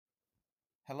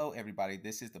Hello, everybody.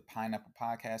 This is the Pineapple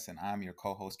Podcast, and I'm your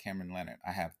co host, Cameron Leonard.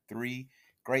 I have three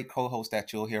great co hosts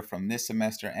that you'll hear from this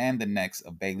semester and the next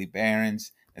of Bailey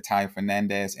Behrens, Natalia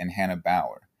Fernandez, and Hannah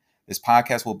Bauer. This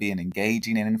podcast will be an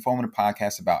engaging and informative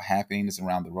podcast about happenings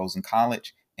around the Rosen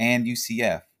College and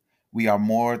UCF. We are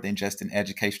more than just an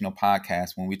educational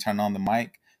podcast. When we turn on the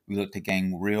mic, we look to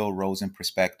gain real Rosen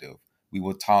perspective. We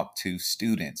will talk to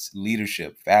students,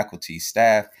 leadership, faculty,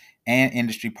 staff, and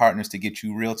industry partners to get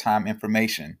you real-time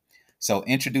information. So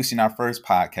introducing our first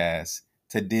podcast,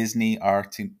 To Disney or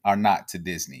Not to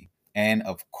Disney. And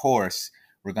of course,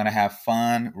 we're going to have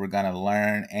fun, we're going to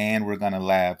learn, and we're going to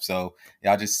laugh. So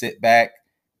y'all just sit back,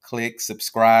 click,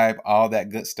 subscribe, all that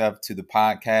good stuff to the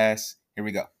podcast. Here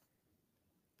we go.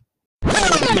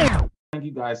 Give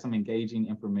you guys some engaging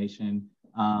information.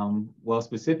 Well,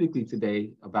 specifically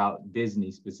today about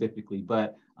Disney specifically,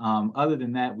 but other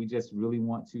than that, we just really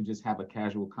want to just have a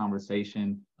casual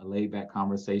conversation, a laid back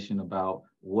conversation about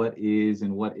what is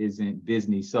and what isn't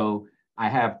Disney. So I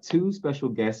have two special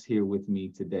guests here with me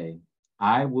today.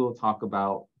 I will talk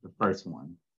about the first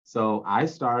one. So I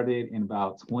started in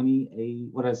about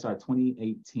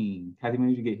 2018. Kathy, when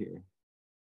did you get here?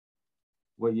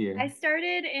 What year? I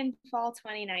started in fall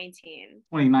 2019.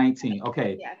 2019.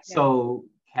 Okay. Yeah. So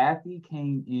Kathy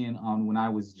came in on when I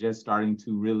was just starting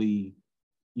to really,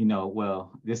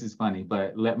 well, this is funny,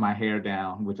 but let my hair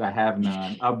down, which I have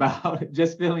none, about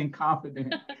just feeling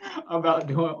confident about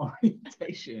doing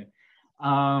orientation.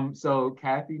 So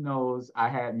Kathy knows I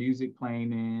had music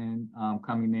playing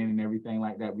coming in and everything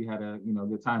like that. We had a,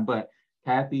 good time. But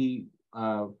Kathy,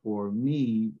 for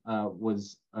me,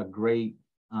 was great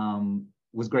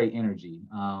energy,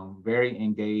 very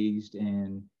engaged,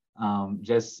 and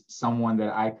just someone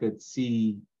that I could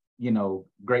see,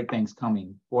 great things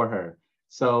coming for her.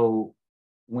 So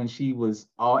when she was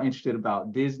all interested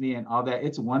about Disney and all that,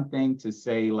 it's one thing to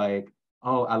say like,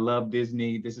 oh, I love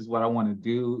Disney, this is what I want to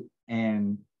do,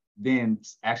 and then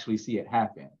actually see it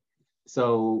happen.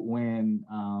 So when,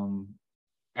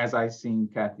 as I seen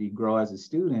Kathy grow as a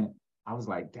student, I was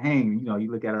like, dang,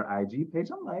 you look at her IG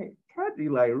page, I'm like, Kathy,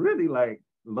 like really like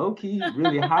low key,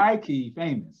 really high key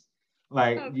famous.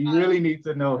 Like you really need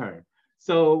to know her.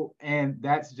 So, and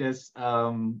that's just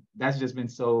been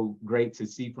so great to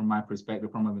see from my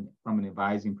perspective, from an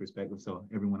advising perspective. So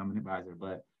everyone, I'm an advisor,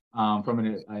 but from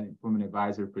an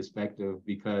advisor perspective,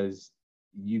 because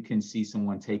you can see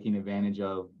someone taking advantage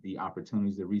of the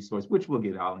opportunities, the resource, which we'll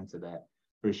get all into that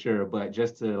for sure. But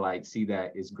just to like see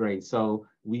that is great. So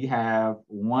we have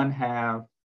one half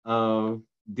of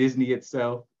Disney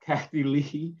itself, Kathy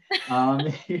Lee. All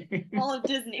of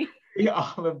Disney. Yeah,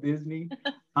 all of Disney.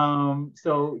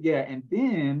 So yeah, and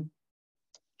then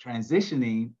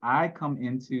transitioning, I come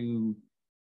into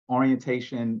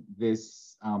orientation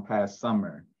this past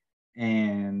summer,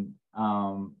 and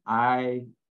I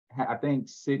think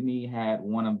Sydney had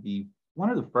one of the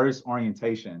first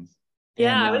orientations.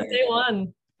 Yeah, it was day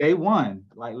one. Day one,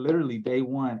 like literally day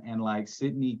one, and like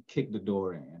Sydney kicked the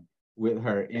door in with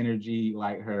her energy,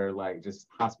 like her like just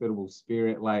hospitable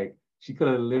spirit. Like she could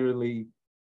have literally,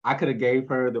 I could have gave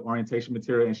her the orientation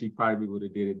material and she probably would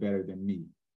have did it better than me.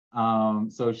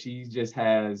 So she just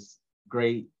has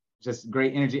great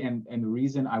energy. And the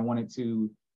reason I wanted to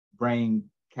bring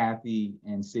Kathy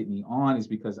and Sydney on is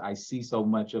because I see so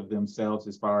much of themselves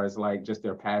as far as like just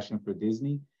their passion for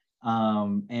Disney.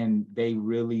 And they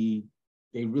really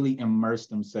immerse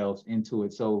themselves into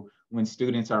it. So when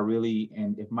students are really,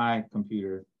 and if my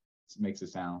computer makes a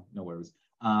sound, no worries.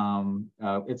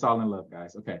 It's all in love,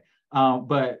 guys. Okay.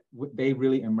 But they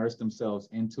really immerse themselves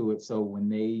into it. So when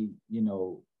they,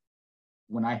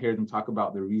 when I hear them talk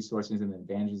about the resources and the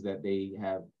advantages that they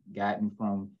have gotten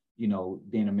from,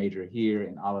 being a major here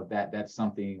and all of that, that's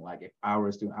something like if I were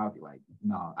a student, I would be like,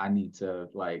 no, I need to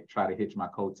like try to hitch my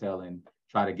coattail and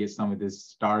try to get some of this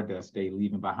stardust they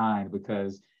leaving behind,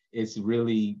 because it's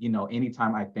really,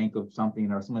 anytime I think of something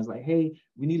or someone's like, hey,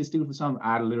 we need a student for something,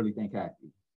 I literally think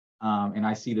Kathy. And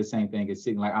I see the same thing as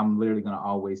Sydney. Like I'm literally gonna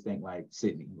always think like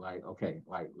Sydney, like, okay,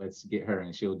 like let's get her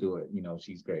and she'll do it.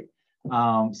 She's great.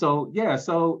 So yeah,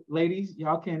 so ladies,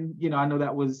 y'all can, I know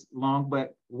that was long,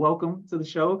 but welcome to the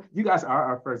show. You guys are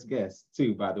our first guests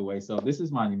too, by the way. So this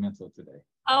is monumental today.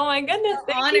 Oh my goodness,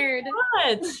 thank you so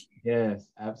much. Yes,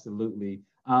 absolutely.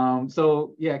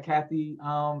 So yeah, Kathy,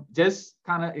 just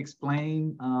kind of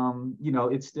explain,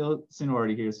 it's still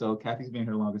seniority here. So Kathy's been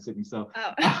here longer than Sydney. So,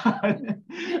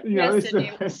 yes,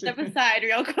 Sydney, step aside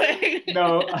real quick.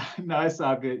 No, it's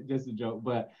all good. Just a joke.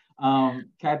 But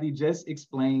Kathy, just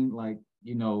explain like,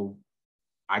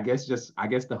 I guess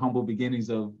the humble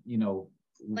beginnings of,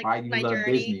 like why you my love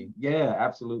journey. Disney. Yeah,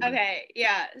 absolutely. Okay,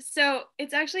 yeah. So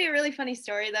it's actually a really funny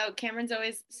story though. Cameron's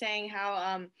always saying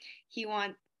how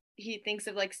he thinks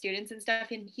of like students and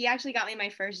stuff, and he actually got me my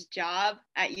first job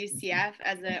at UCF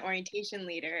as an orientation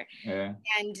leader. Yeah.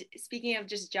 And speaking of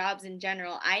just jobs in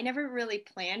general, I never really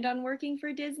planned on working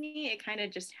for Disney. It kind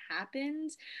of just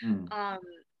happened. Mm.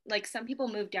 Like some people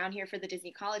moved down here for the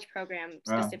Disney College program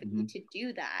Wow. specifically to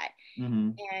do that.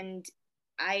 Mm-hmm. And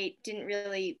I didn't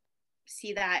really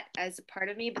see that as a part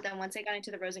of me. But then once I got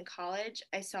into the Rosen College,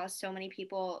 I saw so many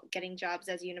people getting jobs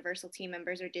as Universal team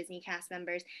members or Disney cast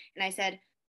members. And I said,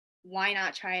 why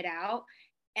not try it out?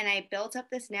 And I built up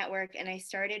this network, and I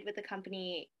started with a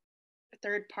company,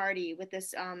 third party, with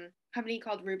this company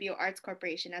called Rubio Arts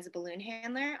Corporation as a balloon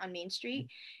handler on Main Street.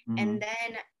 Mm-hmm. And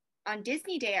then on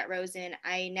Disney Day at Rosen,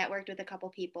 I networked with a couple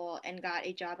people and got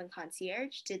a job in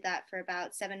concierge. Did that for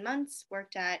about 7 months,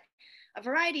 worked at a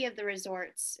variety of the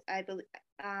resorts. I believe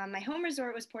my home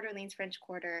resort was Port Orleans French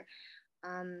Quarter.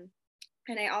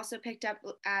 And I also picked up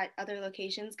at other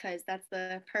locations because that's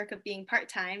the perk of being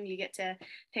part-time. You get to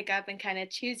pick up and kind of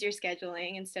choose your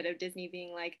scheduling instead of Disney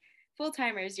being like,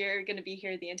 full-timers, you're going to be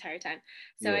here the entire time.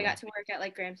 So I got to work at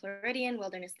like Grand Floridian,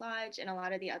 Wilderness Lodge, and a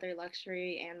lot of the other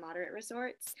luxury and moderate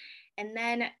resorts. And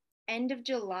then end of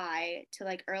July to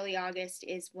like early August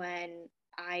is when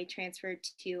I transferred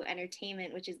to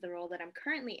entertainment, which is the role that I'm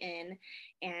currently in.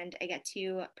 And I get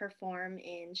to perform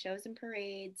in shows and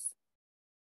parades.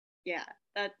 Yeah,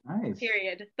 that's nice.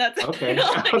 Period. That's okay.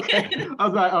 Okay. I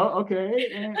was like, oh, okay.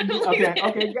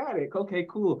 Okay, got it. Okay,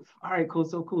 cool. All right, cool.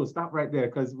 So cool. Stop right there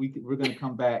because we're gonna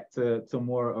come back to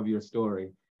more of your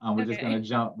story. We're just gonna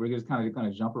jump. We're just kind of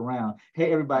gonna jump around.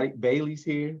 Hey, everybody. Bailey's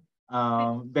here.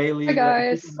 Bailey, hi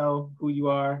guys. Let people know who you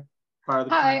are. Part of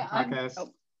the podcast.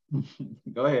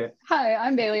 Go ahead. Hi,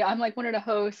 I'm Bailey. I'm like one of the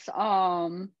hosts.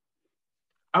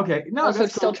 Okay. No, also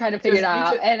that's still cool. trying to figure it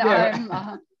out. And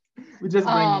I'm we just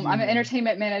I'm an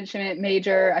entertainment management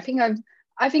major. I think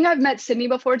I've met Sydney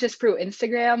before just through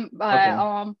Instagram.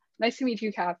 But nice to meet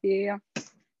you, Kathy. All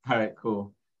right,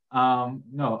 cool.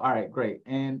 No, all right, great.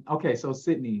 And okay, so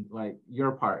Sydney, like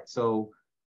your part. So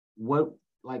what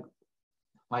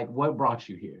what brought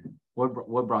you here?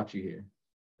 What brought you here?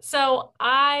 So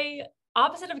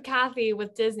opposite of Kathy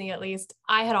with Disney, at least,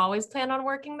 I had always planned on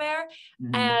working there.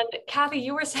 Mm-hmm. And Kathy,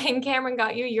 you were saying Cameron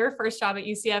got you your first job at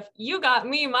UCF. You got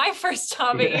me my first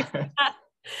job at UCF.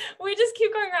 We just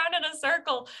keep going around in a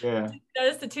circle. Yeah.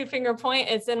 Notice the 2-finger point.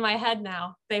 It's in my head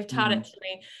now. They've taught it to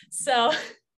me. So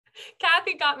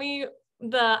Kathy got me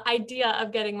the idea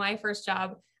of getting my first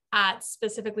job at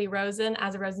specifically Rosen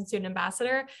as a Rosen student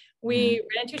ambassador. We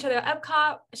ran into each other at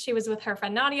Epcot. She was with her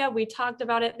friend Nadia. We talked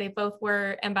about it. They both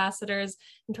were ambassadors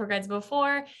and tour guides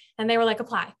before, and they were like,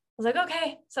 apply. I was like,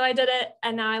 okay. So I did it.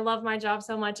 And now I love my job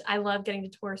so much. I love getting to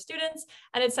tour students,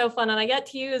 and it's so fun. And I get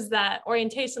to use that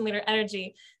orientation leader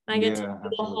energy, and I get to do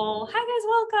the whole, hi guys,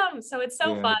 welcome. So it's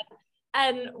so fun.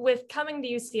 And with coming to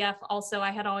UCF also,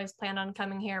 I had always planned on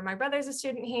coming here. My brother's a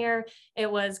student here.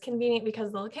 It was convenient because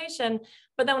of the location.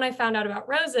 But then when I found out about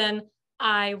Rosen,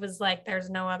 I was like, there's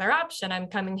no other option. I'm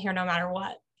coming here no matter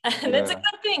what. And it's a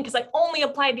good thing because I only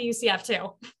applied to UCF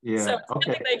too. Yeah. So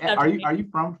okay. Are you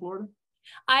from Florida?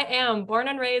 I am born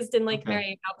and raised in Lake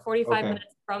Mary, about 45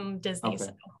 minutes from Disney. Okay.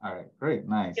 So. All right. Great.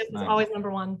 Nice. It's always number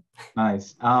one.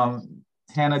 Nice.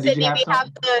 Hannah, did you have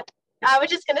something? I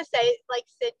was just gonna say, like,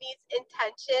 Sydney's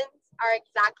intentions are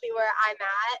exactly where I'm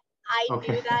at. I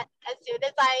knew that as soon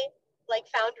as I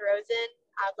found Rosen,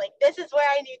 I was like, this is where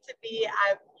I need to be.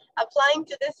 I'm applying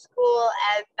to this school,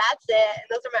 and that's it. And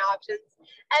those are my options.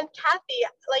 And Kathy,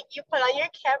 you put on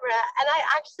your camera, and I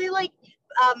actually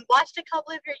watched a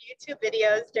couple of your YouTube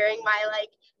videos during my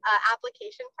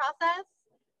application process.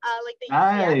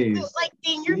 Nice. So,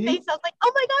 seeing your face, I was like,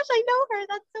 oh my gosh, I know her.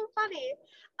 That's so funny.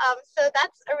 So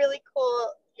that's a really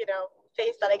cool,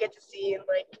 face that I get to see. And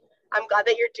I'm glad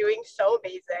that you're doing so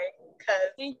amazing,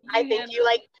 because I think you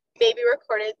maybe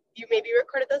recorded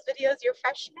those videos your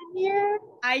freshman year.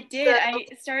 I did. So, I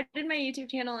started my YouTube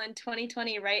channel in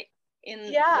 2020, right in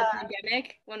the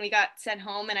pandemic, when we got sent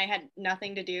home and I had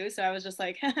nothing to do. So I was just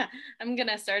like, I'm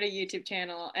gonna start a YouTube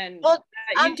channel, and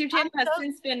YouTube channel has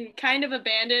since been kind of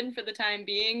abandoned for the time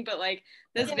being, but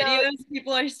those videos,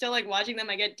 people are still watching them.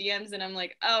 I get DMs and I'm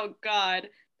like, oh god,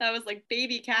 that was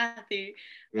baby Kathy.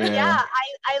 Yeah,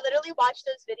 I literally watched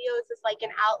those videos as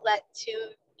an outlet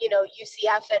to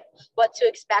UCF and what to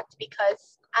expect,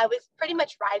 because I was pretty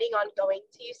much riding on going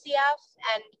to UCF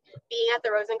and being at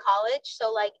the Rosen College.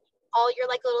 So all your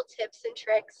little tips and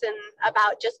tricks and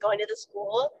about just going to the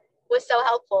school was so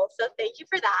helpful. So thank you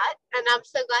for that. And I'm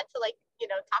so glad to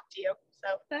talk to you.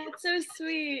 So that's so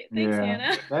sweet. Thanks,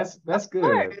 Hannah. That's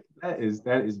good. That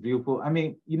is beautiful. I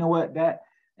mean, you know what,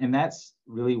 that's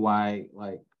really why,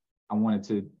 like, I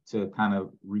wanted to kind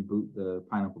of reboot the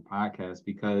Pineapple Podcast,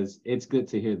 because it's good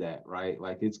to hear that, right?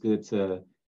 Like, it's good to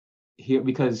hear,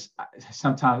 because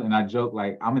sometimes, and I joke,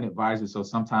 like, I'm an advisor, so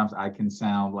sometimes I can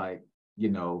sound like,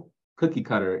 cookie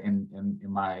cutter in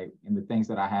the things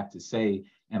that I have to say,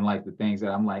 and like the things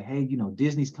that I'm like, hey,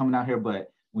 Disney's coming out here.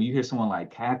 But when you hear someone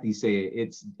like Kathy say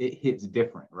it, it hits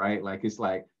different, right? Like, it's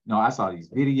like, no, I saw these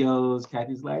videos.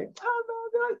 Kathy's like, oh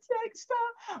no, don't take stuff.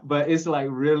 But it's like,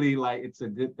 really, like, it's a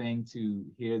good thing to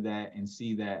hear that and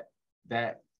see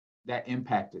that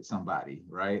impacted somebody,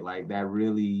 right? Like, that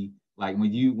really, like,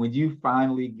 when you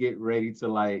finally get ready to,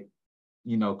 like,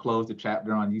 close the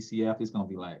chapter on UCF, it's gonna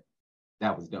be like,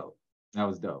 that was dope. That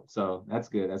was dope. So that's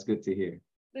good. That's good to hear.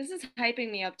 This is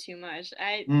hyping me up too much.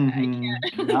 I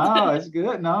can't. No, it's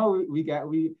good. No,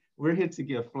 we're here to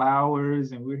give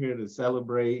flowers, and we're here to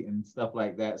celebrate and stuff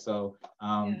like that. So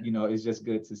it's just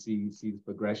good to see the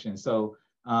progression. So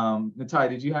Natalia,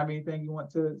 did you have anything you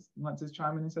want to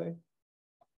chime in and say?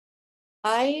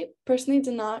 I personally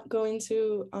did not go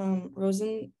into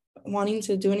Rosen wanting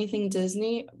to do anything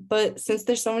Disney, but since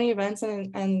there's so many events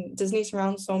and Disney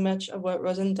surrounds so much of what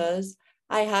Rosen does,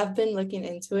 I have been looking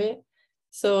into it.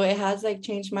 So it has, like,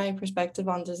 changed my perspective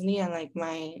on Disney and, like,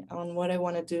 on what I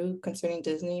want to do concerning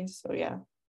Disney. So yeah,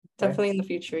 definitely in the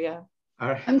future. Yeah. All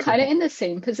right. I'm kind of in the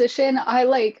same position.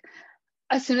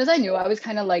 As soon as I knew I was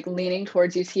kind of like leaning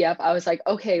towards UCF, I was like,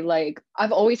 okay, like,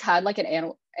 I've always had like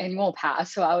an annual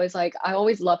pass. So I was like, I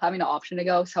always love having an option to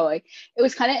go. So, like, it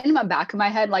was kind of in my back of my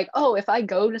head, like, oh, if I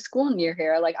go to school near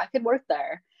here, like, I could work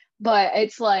there. But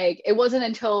it's like, it wasn't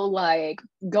until like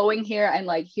going here and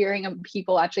like hearing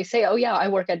people actually say, oh yeah, I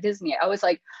work at Disney, I was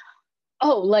like,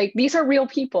 oh, like, these are real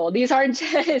people. These aren't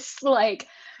just like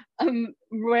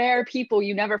rare people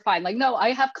you never find. Like, no,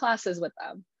 I have classes with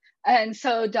them. And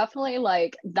so definitely,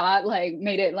 like, that, like,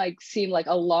 made it like seem like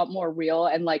a lot more real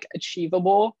and like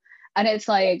achievable. And it's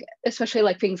like, especially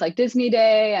like things like Disney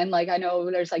Day, and like, I know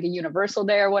there's like a Universal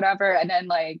Day or whatever. And then,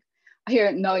 like,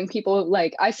 here, knowing people,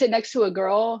 like, I sit next to a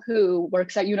girl who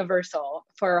works at Universal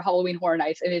for Halloween Horror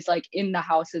Nights and is like in the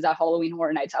houses at Halloween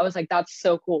Horror Nights. I was like, that's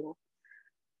so cool.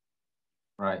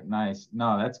 Right. Nice.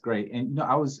 No, that's great. And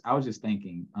I was just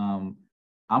thinking, I'm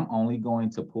only going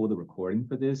to pull the recording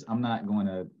for this. I'm not going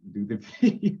to do the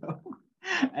video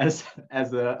as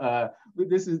a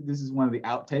this is one of the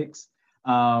outtakes.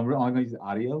 We're only going to use the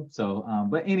audio. So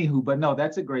but anywho, but no,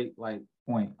 that's a great, like,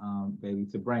 point, Bailey,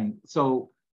 to bring. So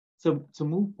to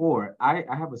move forward, I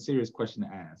have a serious question to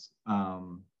ask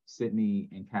Sydney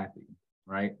and Kathy,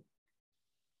 right?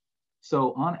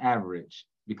 So on average,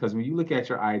 because when you look at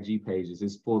your IG pages,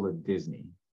 it's full of Disney.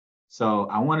 So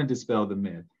I want to dispel the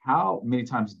myth. How many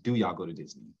times do y'all go to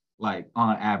Disney? Like,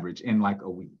 on average, in like a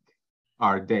week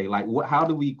or a day? Like, how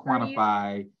do we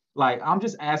quantify? Like, I'm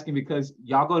just asking because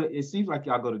it seems like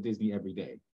y'all go to Disney every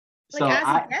day. Like, so as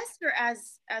a guest or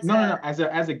as no, as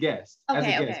a guest. Okay, as a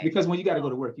guest. okay. Because when you got to go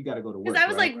to work, you got to go to work. Because I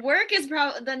was right? like, work is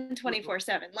probably then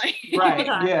 24/7. Like, right.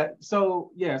 Yeah.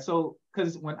 So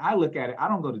because when I look at it, I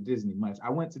don't go to Disney much. I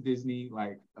went to Disney,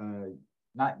 like,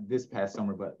 not this past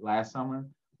summer, but last summer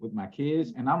with my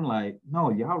kids. And I'm like, no,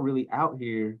 y'all really out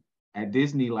here at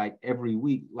Disney like every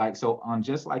week. Like, so on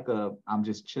just like I'm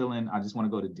just chilling, I just want to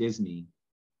go to Disney.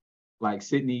 Like,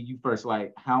 Sydney, you first,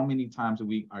 like, how many times a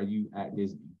week are you at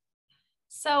Disney?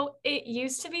 So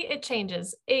it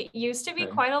changes. It used to be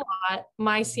quite a lot.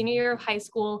 My senior year of high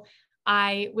school,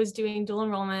 I was doing dual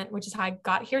enrollment, which is how I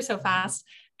got here so fast.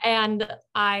 And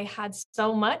I had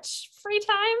so much free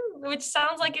time, which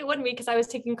sounds like it wouldn't be because I was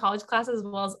taking college classes as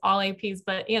well as all APs,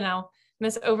 but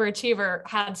Miss Overachiever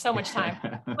had so much time.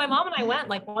 My mom and I went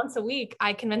like once a week.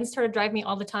 I convinced her to drive me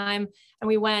all the time. And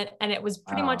we went, and it was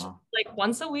pretty much like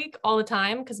once a week all the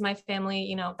time because my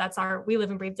family, we live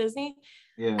and breathe Disney.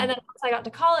 Yeah. And then once I got to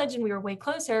college and we were way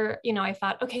closer, I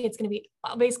thought, okay, it's going to be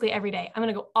basically every day. I'm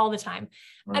going to go all the time.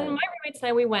 Right. And my roommates and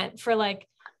I, we went for like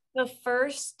the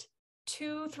first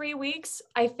 2-3 weeks.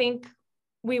 I think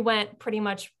we went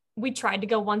we tried to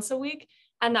go once a week,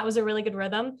 and that was a really good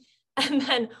rhythm. And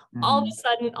then all of a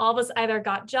sudden, all of us either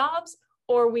got jobs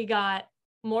or we got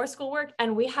more schoolwork,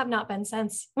 and we have not been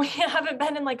since. We haven't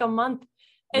been in like a month.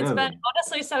 It's been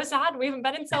honestly so sad. We haven't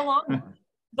been in so long.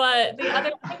 But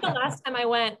the last time I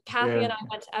went, Kathy and I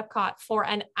went to Epcot for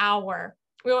an hour.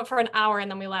 We went for an hour and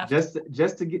then we left. Just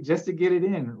to get it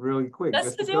in really quick.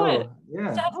 Just to do it. Yeah.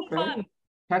 Just to have some fun.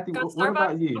 Kathy, what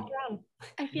about you?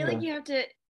 I feel like you have to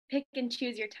pick and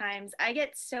choose your times. I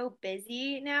get so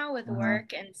busy now with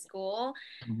work and school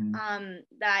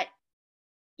that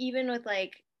even with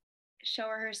like show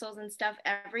rehearsals and stuff,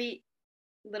 every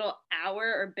little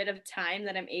hour or bit of time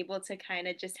that I'm able to kind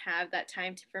of just have that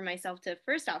time for myself to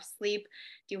first off sleep,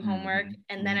 do homework,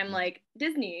 and then I'm like,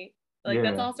 Disney, like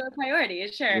that's also a priority,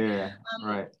 sure. Yeah,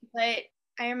 right. But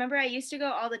I remember I used to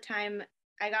go all the time.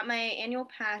 I got my annual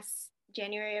pass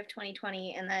January of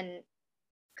 2020, and then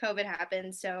COVID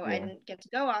happened, so I didn't get to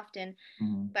go often.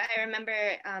 But I remember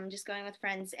just going with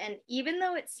friends, and even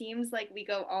though it seems like we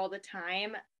go all the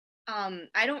time,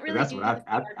 I don't really. That's what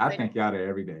I think y'all there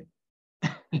every day.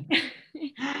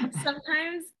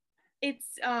 Sometimes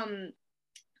it's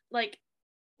like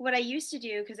what I used to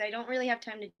do, because I don't really have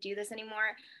time to do this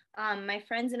anymore. My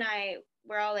friends and I,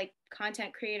 we're all like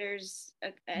content creators,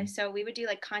 so we would do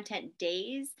like content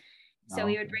days. So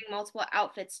we would bring multiple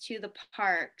outfits to the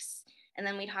parks, and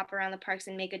then we'd hop around the parks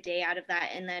and make a day out of that,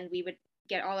 and then we would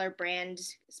get all our brand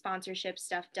sponsorship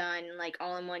stuff done like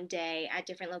all in one day at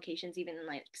different locations, even in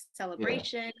like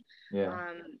Celebration.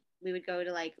 We would go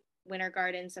to like Winter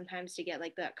Garden sometimes to get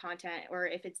like the content, or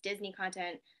if it's Disney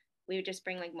content, we would just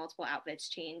bring like multiple outfits,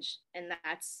 change, and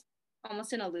that's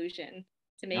almost an illusion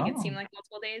to make it seem like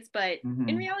multiple days, but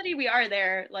in reality we are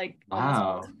there like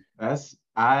wow. That's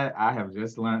I have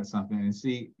just learned something. And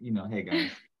see, you know, hey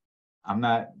guys, I'm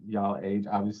not y'all age,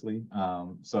 obviously.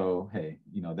 So hey,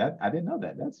 you know that I didn't know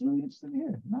that. That's really interesting to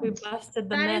hear. Nice. We busted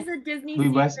the myth. That is a Disney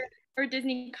secret or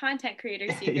Disney content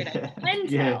creator secret. I can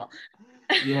tell.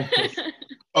 Yes.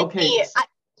 Okay.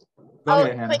 Go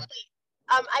ahead, Hannah. Quickly.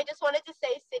 I just wanted to say,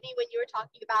 Sydney, when you were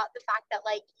talking about the fact that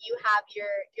like you have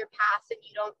your pass and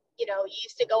you don't, you know, you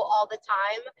used to go all the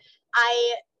time.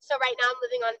 So right now I'm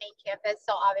living on main campus,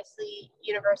 so obviously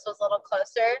Universal's a little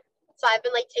closer. So I've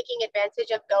been like taking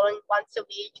advantage of going once a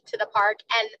week to the park,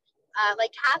 and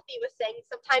like Kathy was saying,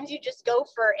 sometimes you just go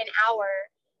for an hour.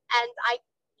 And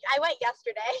I went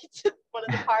yesterday to one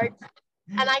of the parks,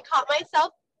 and I caught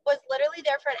myself was literally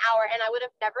there for an hour, and I would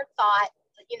have never thought,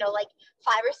 you know, like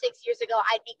 5 or 6 years ago,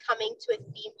 I'd be coming to a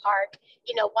theme park,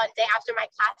 you know, one day after my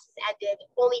classes ended,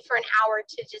 only for an hour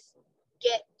to just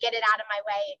get it out of my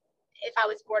way if I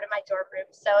was bored in my dorm room.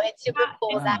 So it's super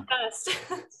cool that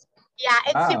yeah,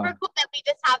 it's super cool that we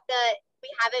just have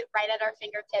it right at our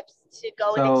fingertips to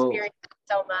go and experience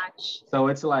so much. So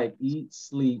it's like eat,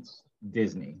 sleep,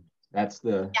 Disney. That's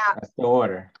the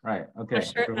order, right? Okay.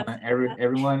 Sure.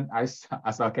 Everyone. I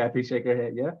saw Kathy shake her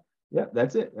head. Yeah,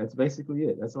 that's it. That's basically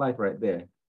it. That's life right there.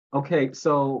 Okay,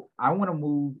 so I want to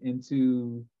move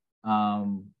into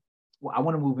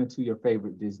your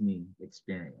favorite Disney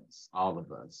experience. All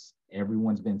of us.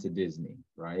 Everyone's been to Disney,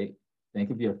 right? Think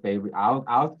of your favorite.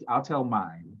 I'll tell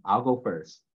mine. I'll go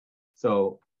first.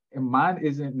 So, and mine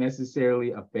isn't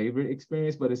necessarily a favorite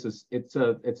experience, but it's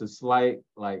a slight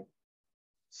like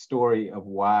story of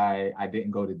why I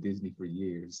didn't go to Disney for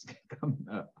years coming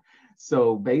up.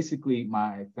 So basically,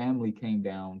 my family came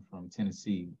down from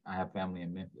Tennessee. I have family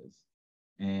in Memphis,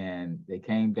 and they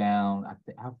came down.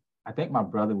 I think my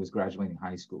brother was graduating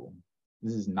high school.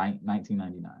 This is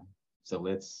 1999. So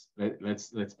let's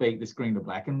fake the screen to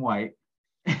black and white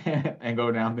and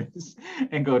go down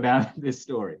this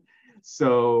story.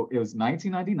 So it was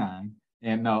 1999,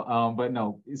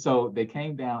 and so they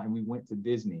came down and we went to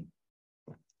Disney,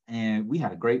 and we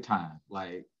had a great time.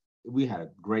 Like we had a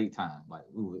great time. Like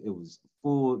it was a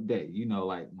full day. You know,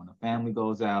 like when a family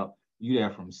goes out, you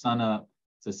there from sun up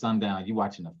to sundown. You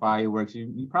watching the fireworks.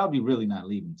 You probably really not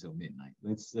leaving till midnight.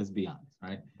 Let's be honest,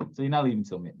 right? So you're not leaving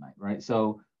till midnight, right?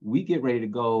 So we get ready to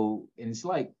go, and it's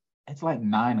like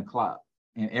 9 o'clock,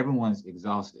 and everyone's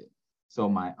exhausted. So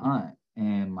my aunt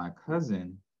and my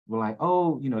cousin were like,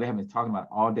 oh, you know, they have been talking about it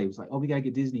all day. It was like, oh, we gotta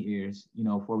get Disney ears, you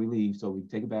know, before we leave, so we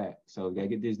take it back. So we gotta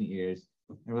get Disney ears.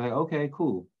 And we're like, okay,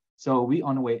 cool. So we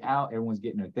on the way out, everyone's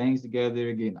getting their things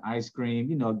together, getting ice cream,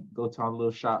 you know, go to all the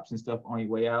little shops and stuff on your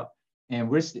way out. And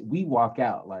we walk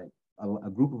out, like a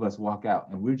group of us walk out,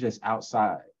 and we're just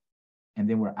outside. And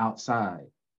then we're outside.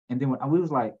 And then we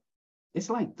was like, it's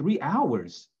like 3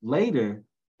 hours later,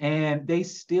 and they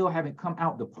still haven't come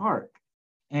out the park.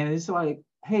 And it's like,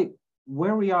 hey,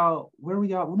 where were y'all?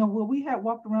 No, well, we had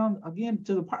walked around again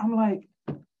to the park. I'm like,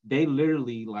 they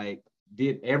literally like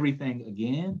did everything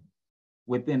again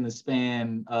within the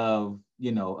span of,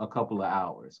 you know, a couple of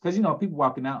hours. Because, you know, people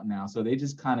walking out now, so they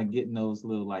just kind of getting those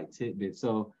little like tidbits.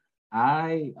 So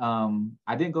I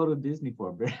didn't go to Disney for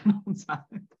a very long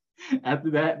time. After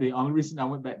that, the only reason I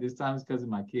went back this time is because of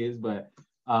my kids. But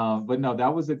no,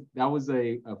 that was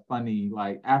a funny,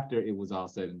 like, after it was all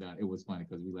said and done, it was funny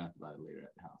because we laughed about it later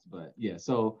at the house. But yeah,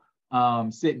 so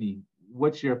Sydney,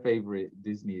 what's your favorite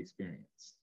Disney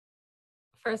experience?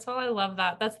 First of all, I love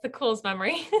that. That's the coolest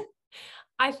memory.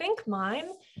 I think mine,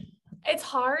 It's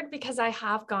hard because I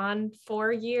have gone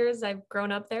 4 years. I've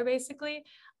grown up there basically.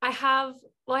 I have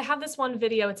this one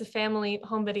video. It's a family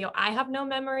home video. I have no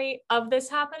memory of this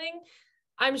happening.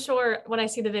 I'm sure when I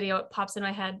see the video, it pops in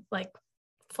my head like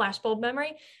flashbulb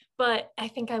memory. But I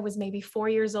think I was maybe 4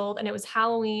 years old, and it was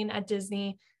Halloween at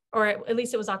Disney, or at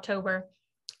least it was October.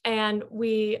 And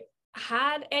we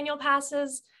had annual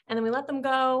passes, and then we let them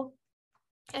go.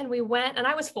 And we went, and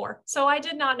I was 4. So I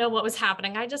did not know what was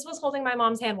happening. I just was holding my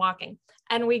mom's hand walking.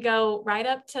 And we go right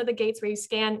up to the gates where you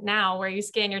scan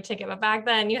your ticket. But back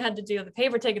then you had to do the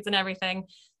paper tickets and everything.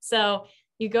 So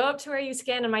you go up to where you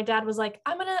scan, and my dad was like,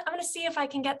 I'm gonna see if I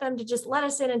can get them to just let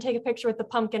us in and take a picture with the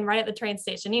pumpkin right at the train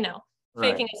station,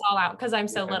 faking us all out because I'm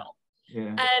so little.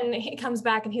 Yeah. And he comes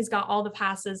back and he's got all the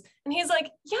passes, and he's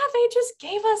like, yeah, they just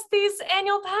gave us these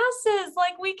annual passes.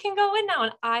 Like, we can go in now.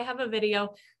 And I have a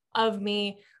video of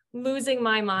me losing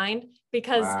my mind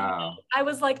because I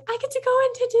was like, I get to go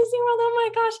into Disney World. Oh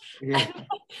my gosh. Yeah. And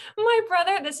my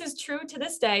brother, this is true to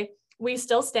this day. We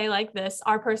still stay like this.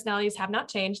 Our personalities have not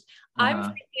changed. I'm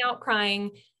freaking out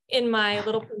crying in my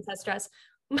little princess dress.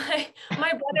 My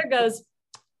brother goes,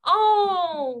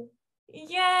 oh,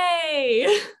 yay.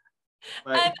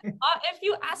 And if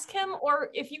you ask him, or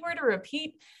if you were to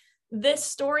repeat this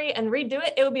story and redo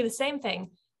it, it would be the same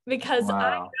thing, because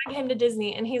I drag him to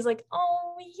Disney and he's like,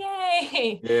 oh,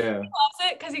 yay. Yeah. He loves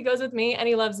it because he goes with me and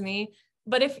he loves me.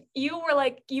 But if you were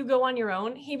like, you go on your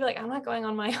own, he'd be like, I'm not going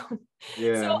on my own.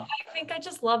 Yeah. So I think I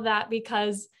just love that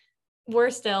because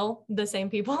we're still the same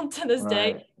people to this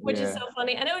day, which is so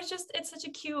funny. And it's such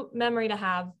a cute memory to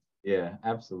have. Yeah,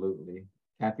 absolutely.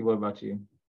 Kathy, what about you?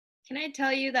 Can I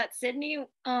tell you that Sydney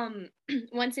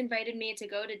once invited me to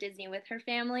go to Disney with her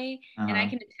family, and I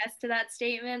can attest to that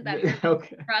statement that her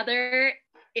brother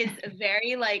is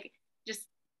very like just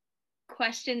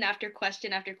question after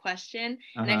question after question,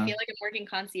 and I feel like I'm working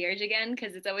concierge again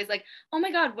because it's always like, oh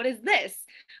my god, what is this?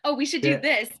 Oh, we should do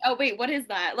this. Oh wait, what is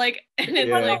that? Like, and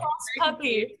it's like a lost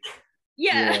puppy.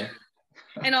 Yeah.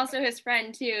 And also his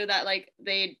friend too, that like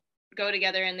they go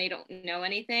together and they don't know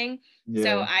anything.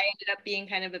 So I ended up being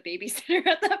kind of a babysitter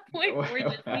at that point for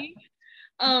Disney.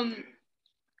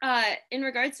 In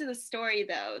regards to the story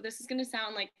though, this is gonna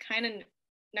sound like kind of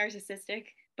narcissistic,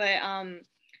 but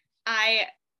I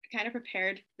kind of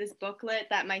prepared this booklet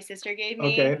that my sister gave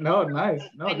me. Okay, no, nice.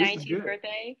 No, my this 19th is good.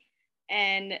 birthday,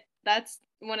 and that's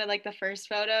one of like the first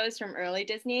photos from early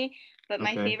Disney. But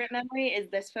my favorite memory is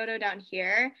this photo down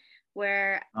here,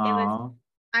 where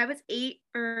I was 8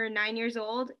 or 9 years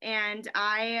old, and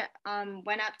I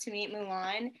went up to meet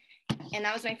Mulan, and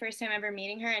that was my first time ever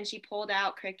meeting her. And she pulled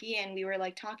out Cricky, and we were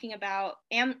like talking about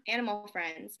animal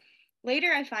friends.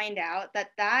 Later, I find out that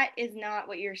that is not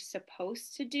what you're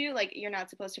supposed to do. Like, you're not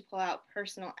supposed to pull out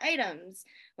personal items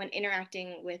when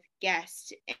interacting with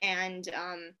guests. And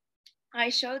I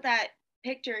showed that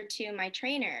picture to my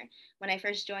trainer when I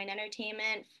first joined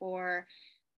entertainment for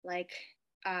like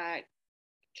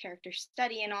character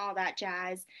study and all that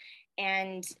jazz.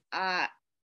 And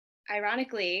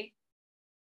ironically,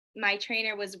 my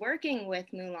trainer was working with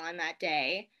Mulan that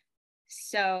day.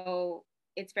 So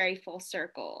it's very full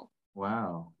circle.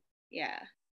 Wow. Yeah.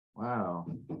 Wow.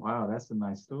 That's a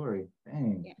nice story.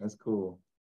 Dang, that's cool.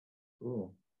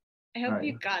 Cool. I hope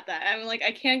you got that. I'm like,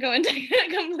 I can't go into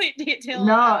complete detail.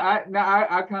 No, I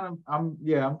kind of, I'm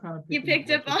kind of. You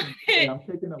picked up on it. Yeah, I'm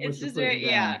picking up it's what just you're very,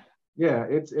 down. Yeah.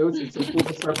 It's a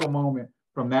full circle moment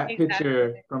from that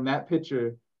picture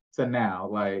to now.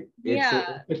 Like,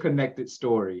 it's a connected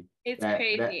story. It's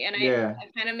crazy. And I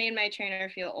kind of made my trainer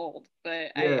feel old,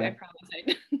 but I promise I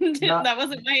didn't. That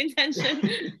wasn't my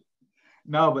intention.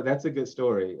 No, but that's a good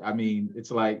story. I mean,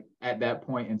 it's like at that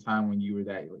point in time when you were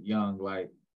that young, like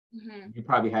you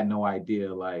probably had no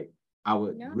idea, like I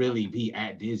would really be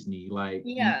at Disney, like,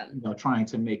 trying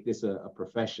to make this a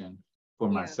profession for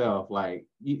myself. Like,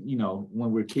 you know,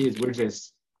 when we're kids, we're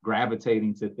just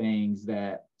gravitating to things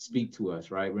that speak to us,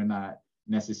 right? We're not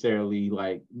necessarily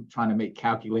like trying to make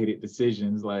calculated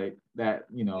decisions like that,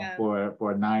 for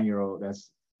a 9-year-old. That's,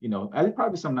 there's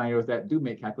probably some 9-year-olds that do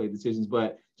make calculated decisions,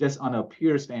 but just on a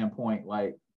pure standpoint,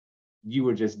 like you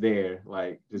were just there,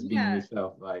 like just being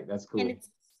yourself. Like, that's cool. And it's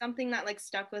something that like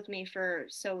stuck with me for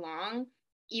so long,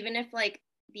 even if like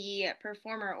the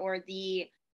performer or the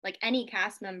like any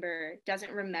cast member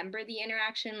doesn't remember the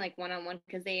interaction like one-on-one,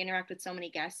 because they interact with so many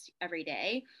guests every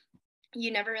day.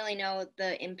 You never really know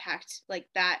the impact like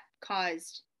that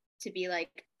caused to be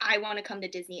like, I want to come to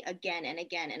Disney again and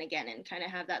again and again, and kind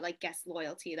of have that like guest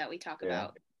loyalty that we talk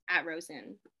about at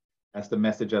Rosen. That's the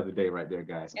message of the day right there,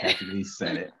 guys. Kathy Lee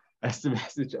said it. That's the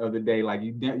message of the day. Like,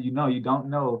 you don't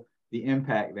know the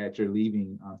impact that you're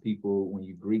leaving on people when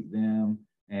you greet them.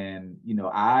 And, you know,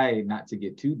 I, not to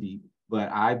get too deep,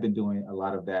 but I've been doing a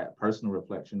lot of that personal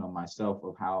reflection on myself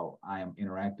of how I am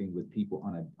interacting with people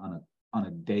on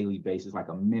a daily basis, like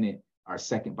a minute or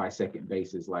second by second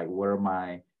basis. Like, what are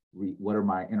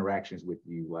my interactions with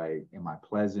you? Like, am I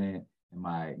pleasant? Am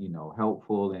I, you know,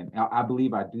 helpful? And I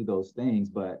believe I do those things,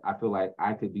 but I feel like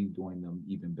I could be doing them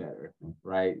even better,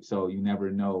 right? So you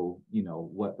never know, you know,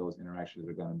 what those interactions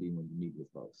are going to be when you meet with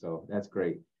folks. So that's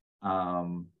great.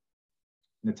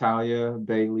 Natalia,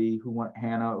 Bailey,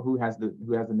 Hannah, who has the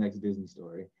next Disney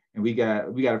story? And we got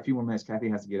a few more minutes. Kathy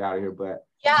has to get out of here, but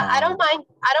yeah, I don't mind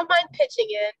pitching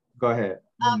in. Go ahead.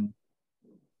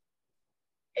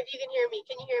 If you can hear me,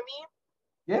 can you hear me?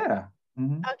 Yeah.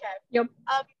 Mm-hmm. Okay. Yep.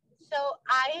 So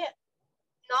I,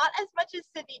 not as much as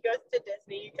Sydney goes to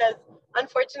Disney, because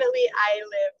unfortunately I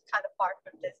live kind of far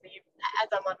from Disney as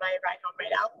I'm on my ride home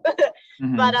right now.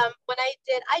 Mm-hmm. But when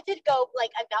I did go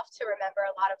like enough to remember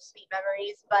a lot of sweet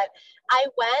memories. But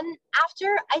I went after,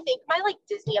 I think my like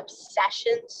Disney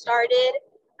obsession started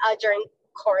during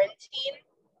quarantine.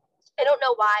 I don't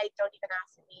know why, don't even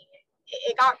ask me.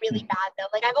 It got really bad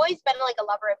though. Like, I've always been like a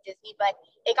lover of Disney, but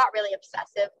it got really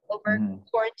obsessive over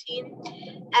quarantine.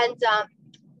 And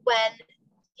when,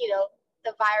 you know,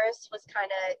 the virus was kind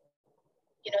of,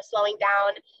 you know, slowing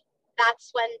down,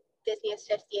 that's when Disney's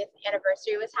 50th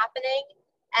anniversary was happening.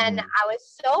 And I was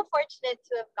so fortunate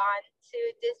to have gone to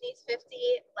Disney's 50,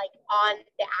 like on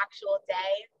the actual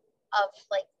day of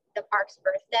like the park's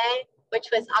birthday,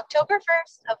 which was October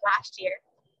 1st of last year.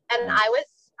 And I was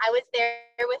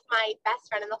there with my best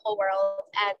friend in the whole world,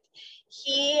 and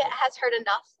he has heard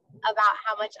enough about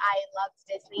how much I loved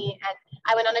Disney, and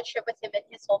I went on a trip with him and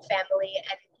his whole family,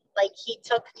 and like he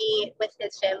took me with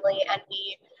his family, and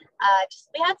we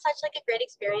had such like a great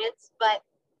experience. But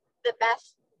the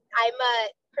best,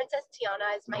 Princess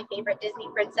Tiana is my favorite Disney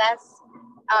princess.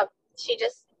 She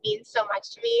just means so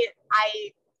much to me.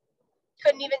 I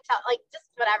couldn't even tell, like, just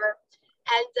whatever.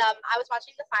 And I was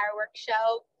watching the fireworks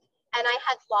show, and I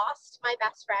had lost my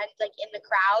best friend like in the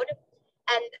crowd.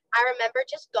 And I remember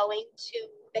just going to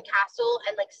the castle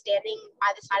and like standing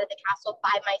by the side of the castle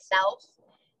by myself,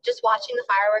 just watching the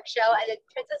fireworks show. And then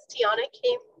Princess Tiana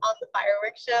came on the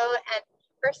fireworks show, and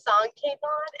her song came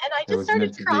on, and I just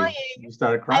started crying. You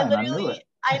started crying.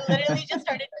 I literally just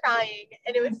started crying,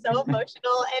 and it was so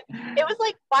emotional. And it was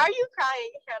like, why are you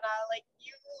crying, Hannah? Like,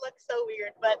 you look so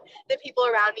weird. But the people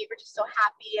around me were just so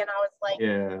happy, and I was like,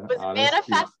 I was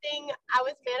manifesting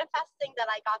that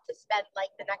I got to spend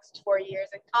like the next 4 years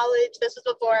in college. This was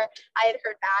before I had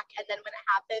heard back, and then when it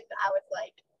happened, I was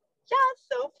like, yeah,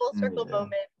 so full circle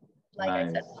moment, like I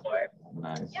said before.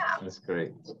 Nice. Yeah, that's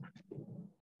great.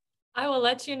 I will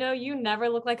let you know, you never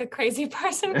look like a crazy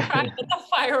person crying at the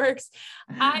fireworks.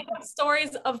 I have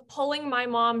stories of pulling my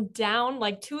mom down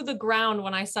like to the ground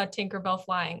when I saw Tinkerbell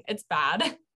flying. It's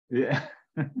bad. Yeah.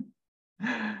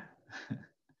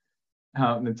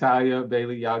 Natalia,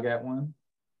 Bailey, y'all got one?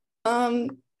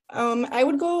 I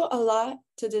would go a lot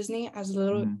to Disney as a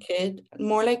little kid,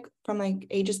 more like from like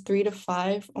ages 3 to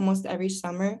 5, almost every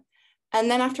summer. And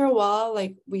then after a while,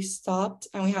 like we stopped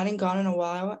and we hadn't gone in a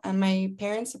while. And my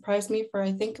parents surprised me for,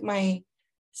 I think, my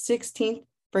 16th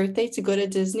birthday to go to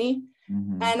Disney.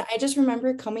 And I just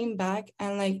remember coming back,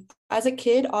 and like as a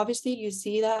kid, obviously you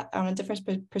see that on a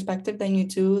different perspective than you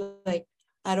do like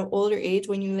at an older age,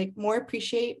 when you like more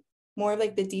appreciate more of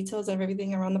like the details of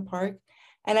everything around the park.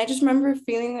 And I just remember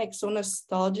feeling like so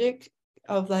nostalgic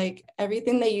of like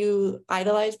everything that you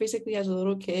idolized basically as a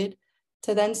little kid,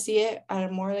 to then see it at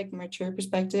a more like mature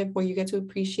perspective where you get to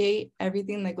appreciate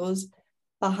everything that goes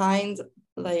behind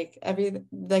like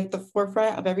the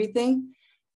forefront of everything.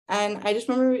 And I just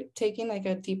remember taking like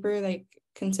a deeper like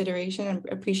consideration and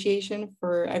appreciation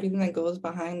for everything that goes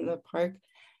behind the park.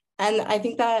 And I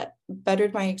think that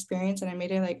bettered my experience, and I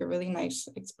made it like a really nice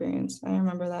experience. I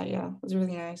remember that. Yeah, it was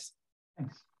really nice.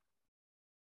 Thanks.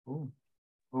 Cool.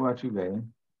 What about you, Bailey?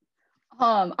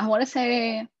 I want to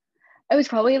say it was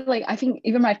probably like, I think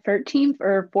even my 13th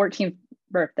or 14th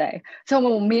birthday.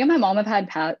 So me and my mom have had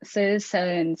passes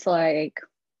since like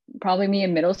probably me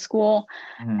in middle school.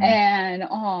 And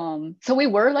so we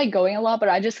were like going a lot, but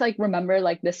I just like remember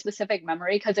like this specific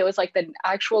memory because it was like the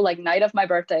actual like night of my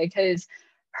birthday, because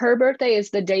her birthday is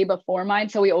the day before mine,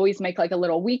 so we always make like a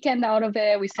little weekend out of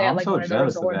it. We stay at like one of the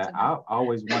resorts. I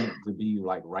always wanted to be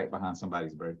like right behind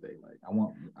somebody's birthday. Like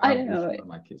I don't know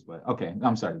my kids, but okay.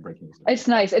 I'm sorry to break you. It's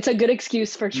nice. It's a good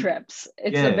excuse for trips.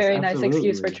 It's a very nice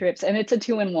excuse for trips, and it's a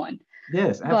 2-in-1.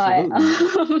 Yes,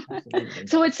 absolutely. But,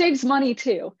 so it saves money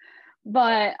too.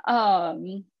 But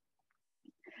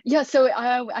Yeah, so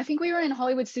I think we were in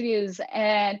Hollywood Studios,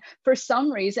 and for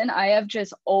some reason, I have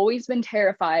just always been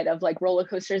terrified of like roller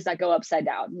coasters that go upside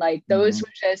down. Like those were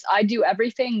just, I do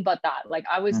everything but that. Like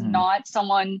I was not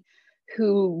someone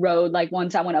who rode like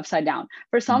ones that went upside down.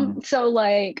 For some, so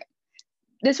like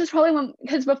this was probably when,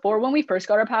 because before when we first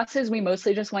got our passes, we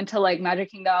mostly just went to like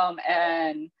Magic Kingdom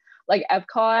and like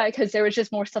Epcot because there was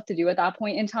just more stuff to do at that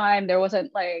point in time. There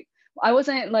wasn't like, I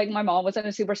wasn't like, my mom wasn't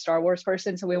a super Star Wars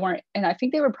person, so we weren't, and I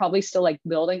think they were probably still like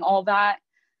building all of that.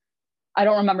 I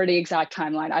don't remember the exact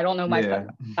timeline. I don't know my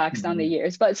facts down the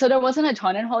years, but so there wasn't a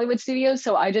ton in Hollywood Studios.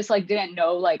 So I just like didn't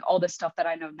know like all the stuff that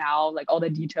I know now, like all the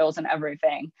details and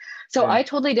everything. So I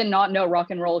totally did not know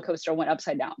Rock and Roller Coaster went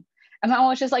upside down. And my mom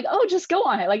was just like, oh, just go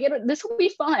on it. Like this will be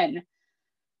fun.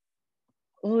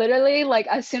 Literally, like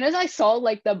as soon as I saw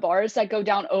like the bars that go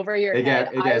down over your head,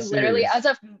 I literally, as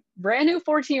a brand new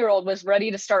 14-year-old, was ready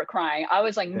to start crying. I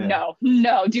was like, no,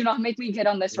 do not make me get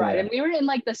on this ride. And we were in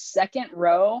like the second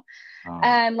row,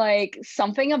 and like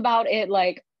something about it,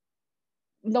 like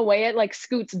the way it like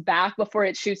scoots back before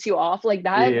it shoots you off, like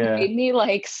that made me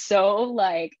like so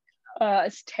like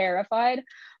terrified.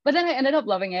 But then I ended up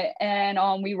loving it, and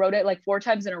we rode it like 4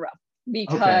 times in a row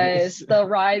because the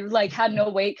ride like had no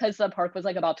wait because the park was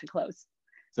like about to close.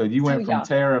 So you went from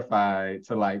terrified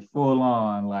to like full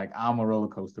on, like I'm a roller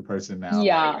coaster person now.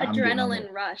 Yeah. Like,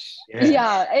 adrenaline rush.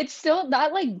 Yeah, it's still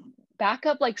that like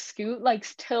backup like scoot like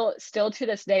still to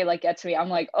this day like gets me. I'm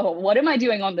like, oh, what am I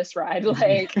doing on this ride?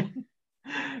 Like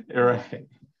right.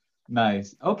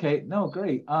 Nice. Okay, no,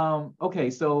 great. Okay,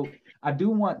 so I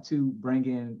do want to bring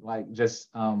in like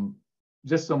just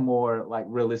some more like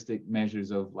realistic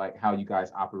measures of like how you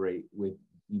guys operate with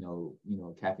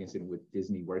Kathy and Sydney with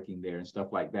Disney working there and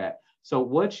stuff like that. So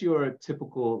what's your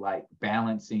typical like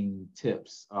balancing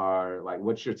tips, or like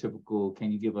what's your typical,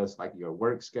 can you give us like your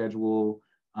work schedule,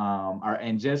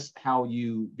 and just how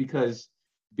you, because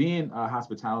being a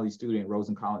hospitality student,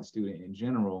 Rosen College student in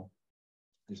general,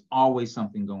 there's always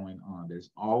something going on. There's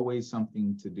always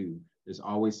something to do. There's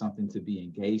always something to be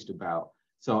engaged about.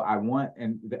 So I want,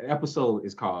 and the episode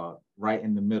is called Right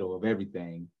in the Middle of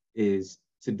Everything, is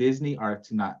to Disney or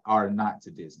not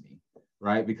to Disney,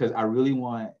 right? Because I really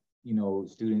want,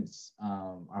 students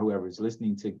or whoever is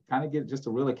listening to kind of get just a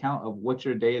real account of what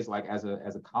your day is like as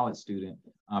a college student,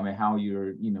 and how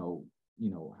you're,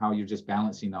 how you're just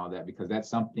balancing all that, because that's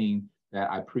something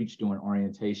that I preach during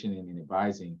orientation and in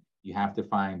advising. You have to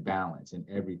find balance in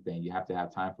everything. You have to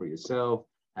have time for yourself,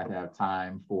 have to have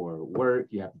time for work.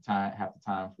 You have to have the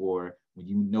time for when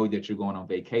you know that you're going on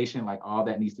vacation, like all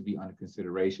that needs to be under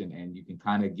consideration. And you can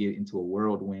kind of get into a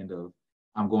whirlwind of,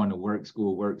 I'm going to work,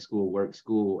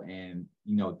 school, and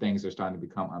things are starting to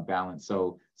become unbalanced.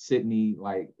 So Sydney,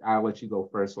 like I'll let you go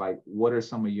first. Like, what are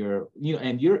some of your,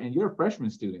 and you're a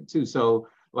freshman student too. So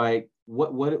like,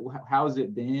 how's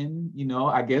it been?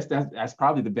 I guess that's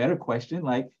probably the better question.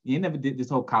 Like, you never did this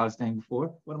whole college thing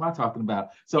before. What am I talking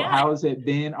about? So how has it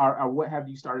been, or what have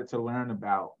you started to learn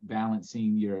about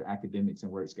balancing your academics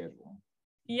and work schedule?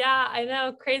 Yeah, I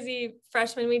know. Crazy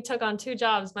freshman, we took on 2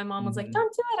 jobs. My mom was like,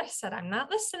 don't do it. I said, I'm not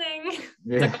listening.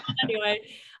 Anyway,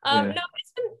 no,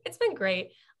 it's been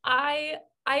great. I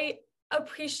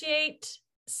appreciate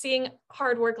seeing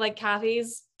hard work like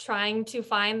Kathy's trying to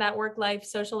find that work life,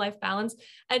 social life balance.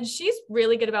 And she's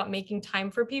really good about making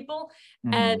time for people.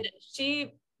 And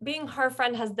she, being her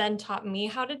friend, has then taught me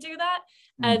how to do that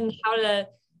and how to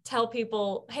tell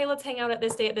people, hey, let's hang out at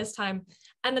this day at this time.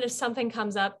 And then if something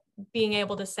comes up, being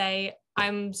able to say,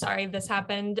 I'm sorry, this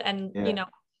happened. And,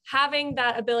 having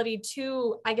that ability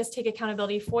to, I guess, take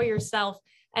accountability for yourself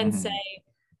and say,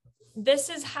 this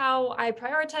is how I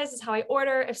prioritize, this is how I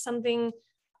order. If something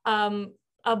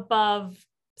above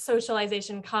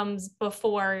socialization comes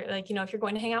before, like, if you're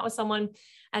going to hang out with someone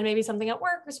and maybe something at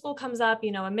work or school comes up, a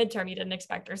midterm you didn't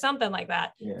expect or something like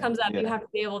that comes up, you have to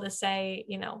be able to say,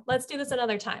 let's do this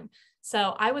another time.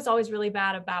 So I was always really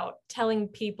bad about telling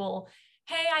people,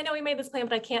 hey, I know we made this plan,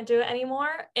 but I can't do it anymore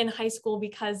in high school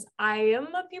because I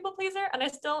am a people pleaser and I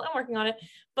still am working on it.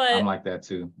 But I'm like that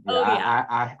too.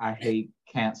 I hate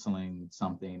canceling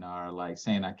something or like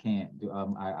saying I can't do.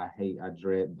 I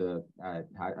dread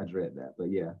that.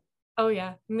 But yeah. Oh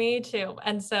yeah, me too.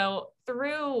 And so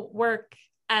through work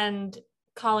and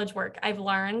college work, I've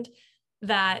learned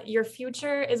that your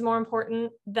future is more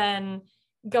important than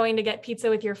going to get pizza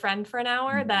with your friend for an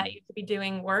hour, that you could be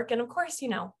doing work. And of course,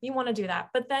 you want to do that,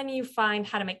 but then you find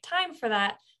how to make time for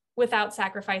that without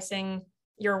sacrificing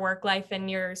your work life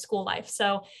and your school life.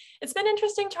 So it's been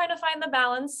interesting trying to find the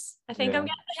balance. I think I'm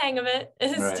getting the hang of it.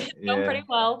 It's going pretty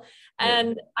well.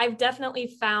 And I've definitely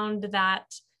found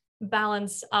that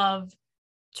balance of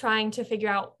trying to figure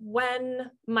out when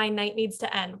my night needs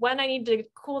to end, when I need to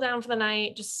cool down for the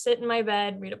night, just sit in my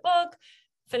bed, read a book,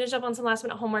 finish up on some last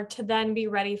minute homework to then be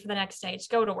ready for the next day to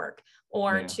go to work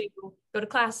or to go to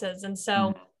classes. And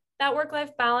so that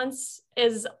work-life balance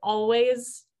is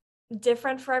always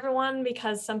different for everyone,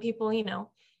 because some people, you know,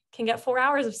 can get 4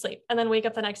 hours of sleep and then wake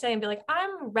up the next day and be like,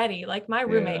 I'm ready. Like my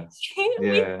roommate,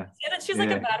 she's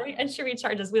like a battery and she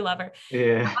recharges. We love her.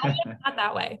 I'm not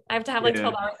that way. I have to have like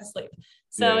 12 hours of sleep.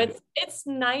 So it's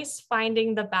nice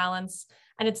finding the balance,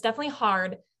 and it's definitely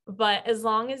hard, but as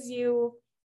long as you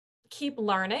keep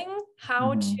learning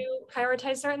how to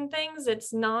prioritize certain things,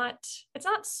 it's not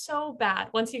so bad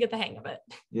once you get the hang of it.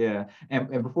 Yeah.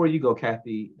 And before you go,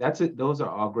 Kathy, that's it. Those are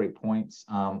all great points.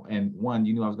 And one,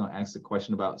 you knew I was going to ask a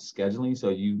question about scheduling. So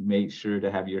you made sure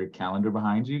to have your calendar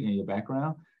behind you in your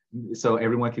background, so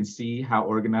everyone can see how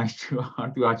organized you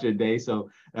are throughout your day. So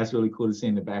that's really cool to see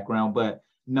in the background. But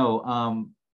no,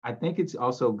 I think it's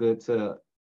also good to,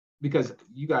 because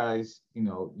you guys, you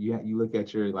know, you look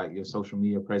at your social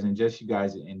media presence, just you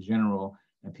guys in general,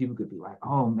 and people could be like,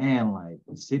 oh man, like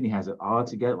Sydney has it all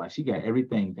together. Like she got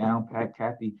everything down pat.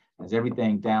 Kathy has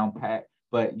everything down pat.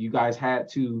 But you guys had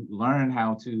to learn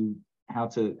how to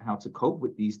cope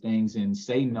with these things and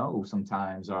say no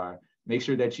sometimes, or make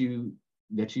sure that you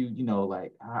know,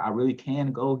 like, I really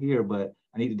can go here, but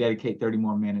I need to dedicate 30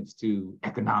 more minutes to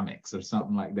economics or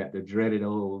something like that, the dreaded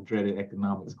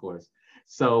economics course.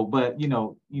 So, but, you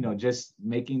know, just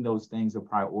making those things a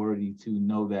priority to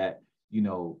know that, you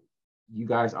know, you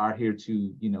guys are here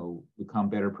to, you know, become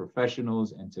better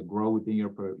professionals and to grow within your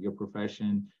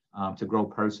profession, to grow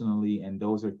personally. And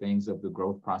those are things of the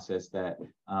growth process that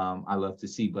I love to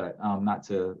see, but not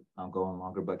to go on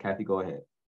longer, but Kathy, go ahead.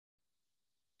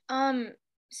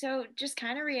 So just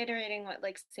kind of reiterating what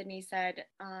like Sydney said,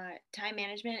 time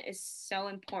management is so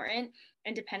important,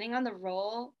 and depending on the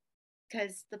role,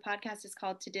 because the podcast is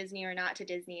called To Disney or Not to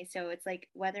Disney, so it's like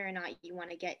whether or not you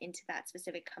want to get into that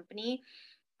specific company,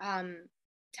 time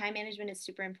management is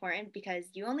super important, because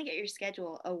you only get your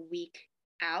schedule a week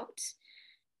out,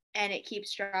 and it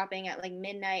keeps dropping at like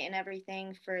midnight and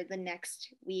everything for the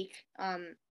next week.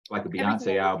 Like the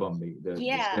Beyonce album, the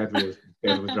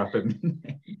schedule was dropping.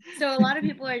 So a lot of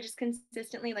people are just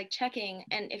consistently like checking,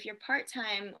 and if you're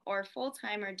part-time or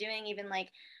full-time or doing even like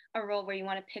a role where you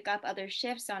want to pick up other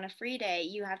shifts on a free day,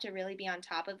 you have to really be on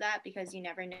top of that, because you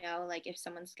never know, like if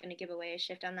someone's going to give away a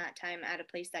shift on that time at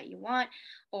a place that you want,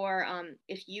 or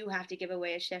if you have to give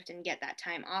away a shift and get that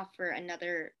time off for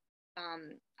another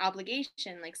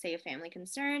obligation, like say a family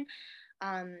concern.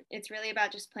 It's really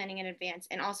about just planning in advance,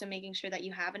 and also making sure that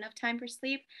you have enough time for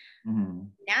sleep.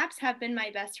 Naps have been my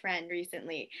best friend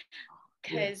recently,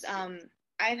 because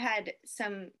I've had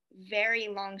some very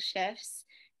long shifts,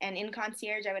 and in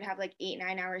concierge I would have like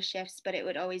 8-9 hour shifts, but it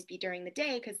would always be during the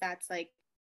day because that's like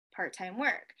part-time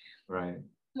work. Right.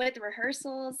 With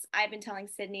rehearsals, I've been telling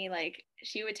Sydney, like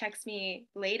she would text me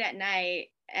late at night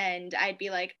and I'd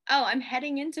be like, oh, I'm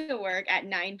heading into work at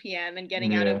 9 p.m. and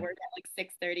getting out of work at like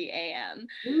 6:30 a.m.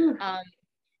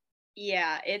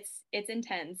 It's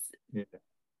intense,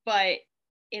 but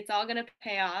it's all gonna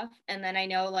pay off. And then I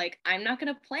know, like, I'm not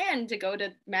gonna plan to go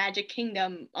to Magic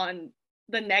Kingdom on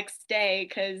the next day,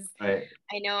 because I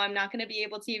know I'm not gonna be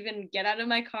able to even get out of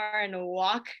my car and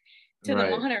walk to the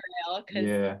monorail,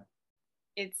 because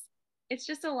it's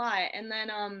just a lot. And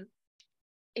then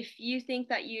if you think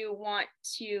that you want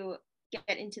to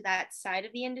get into that side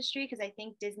of the industry, because I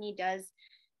think Disney does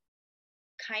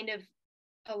kind of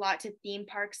a lot to theme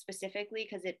parks specifically,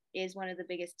 because it is one of the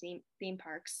biggest theme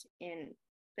parks in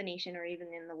the nation or even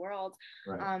in the world.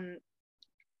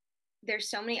 There's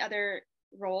so many other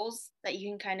roles that you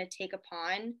can kind of take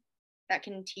upon that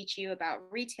can teach you about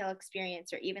retail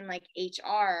experience, or even like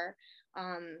HR,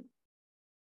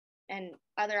 and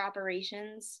other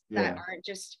operations that aren't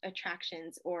just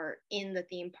attractions or in the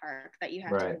theme park, that you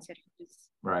have to consider.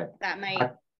 That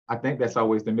might. I think that's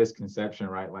always the misconception,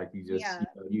 right? Like you just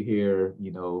you hear,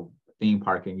 theme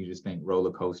park and you just think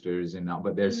roller coasters and all,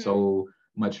 but there's so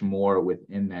much more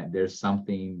within that. There's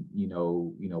something,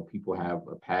 people have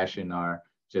a passion, are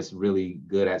just really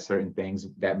good at certain things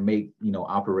that make,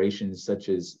 operations such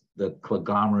as the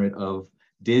conglomerate of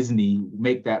Disney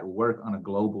make that work on a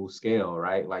global scale,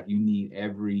 right? Like you need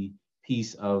every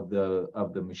piece of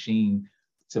the machine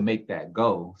to make that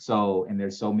go. So, and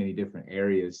there's so many different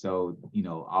areas. So,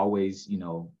 always,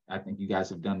 I think you guys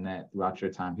have done that throughout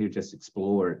your time here, just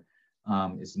explored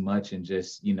as much, and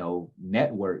just,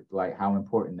 network, like how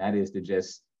important that is to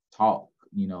just talk.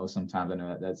 Sometimes I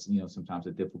know that's, sometimes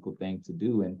a difficult thing to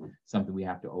do and something we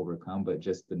have to overcome, but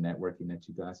just the networking that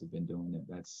you guys have been doing,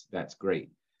 that's great.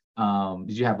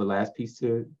 Did you have the last piece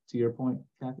to your point,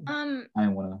 Kathy? I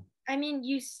didn't want to. I mean,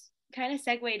 you kind of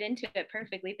segued into it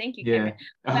perfectly. Thank you, Yeah. Cameron.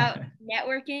 About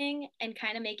networking and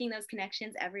kind of making those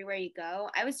connections everywhere you go.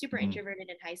 I was super introverted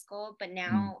in high school, but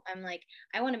now I'm like,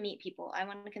 I want to meet people. I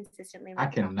want to consistently. I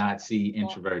cannot see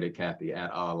introverted Kathy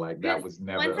at all. Like that was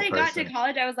never. Once I got to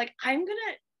college, I was like, I'm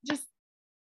gonna just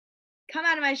come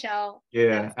out of my shell.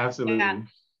 Yeah, absolutely. Yeah.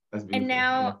 That's beautiful. And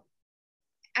now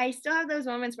I still have those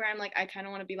moments where I'm like, I kind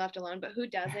of want to be left alone, but who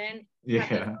doesn't?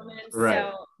 Yeah. Right.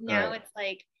 So now it's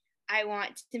like, I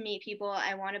want to meet people.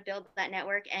 I want to build that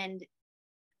network, and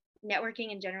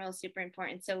networking in general is super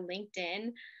important. So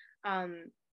LinkedIn,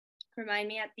 remind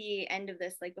me at the end of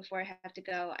this, like before I have to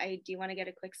go, I do want to get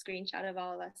a quick screenshot of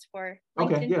all of us for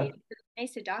LinkedIn. Yeah. It's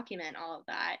nice to document all of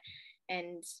that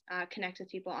and connect with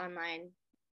people online.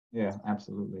 Yeah,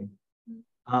 absolutely.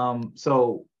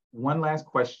 So one last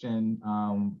question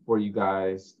for you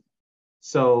guys.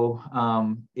 So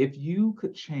if you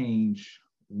could change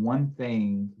one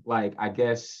thing, like I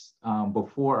guess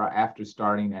before or after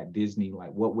starting at Disney,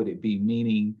 like what would it be?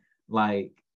 Meaning,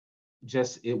 like,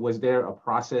 was there a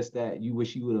process that you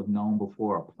wish you would have known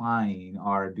before applying,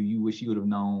 or do you wish you would have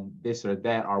known this or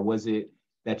that, or was it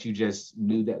that you just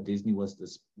knew that Disney was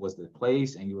the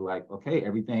place and you were like, okay,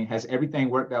 has everything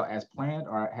worked out as planned,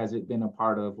 or has it been a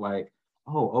part of like,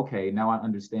 oh, okay, now I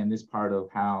understand this part of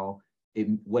how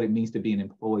what it means to be an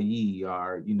employee,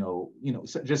 or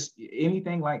so just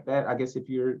anything like that? I guess if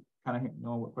you're kind of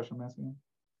knowing what question I'm asking.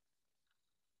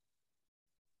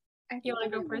 You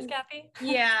want to go first, Kathy?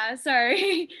 Yeah,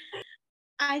 sorry.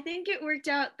 I think it worked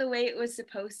out the way it was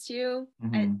supposed to.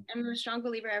 I'm a strong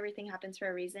believer everything happens for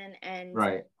a reason, and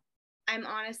I'm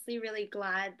honestly really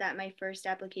glad that my first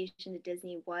application to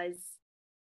Disney was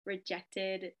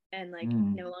rejected and like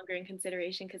no longer in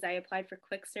consideration, because I applied for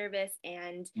quick service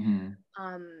and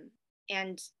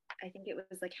I think it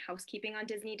was like housekeeping on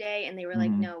Disney Day, and they were like,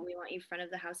 no, we want you front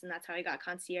of the house, and that's how I got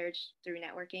concierge through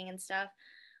networking and stuff.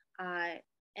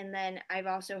 And then I've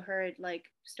also heard like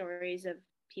stories of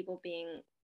people being,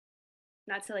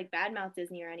 not to like badmouth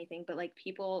Disney or anything, but like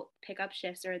people pick up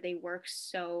shifts or they work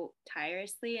so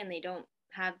tirelessly and they don't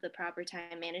have the proper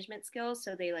time management skills,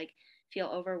 so they like feel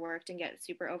overworked and get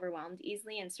super overwhelmed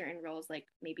easily in certain roles, like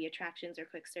maybe attractions or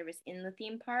quick service in the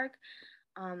theme park.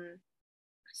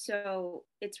 So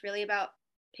it's really about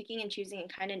picking and choosing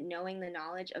and kind of knowing the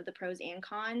knowledge of the pros and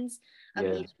cons of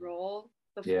each role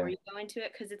before you go into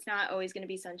it, because it's not always going to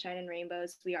be sunshine and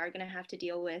rainbows. We are going to have to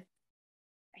deal with,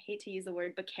 I hate to use the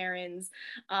word, but Karens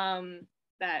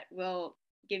that will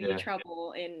give you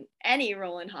trouble in any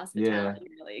role in hospitality,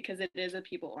 really, because it is a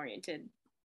people-oriented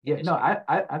industry. No,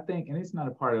 I think, and it's not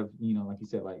a part of, like you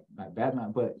said, like bad,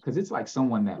 but because it's like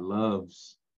someone that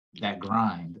loves that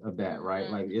grind of that, right?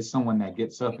 Like it's someone that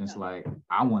gets up and it's like,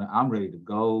 I'm ready to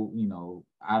go,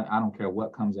 I don't care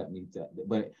what comes at me.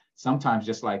 But sometimes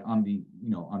just like on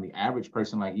the average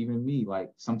person, like even me,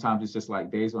 like sometimes it's just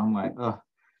like days where I'm like,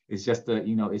 it's just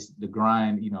it's the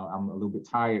grind, I'm a little bit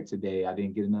tired today, I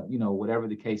didn't get enough, whatever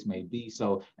the case may be.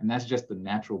 So, and that's just the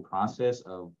natural process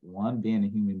of one, being a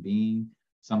human being.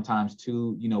 Sometimes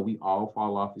two, we all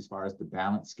fall off as far as the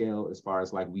balance scale, as far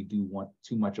as like we do want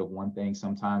too much of one thing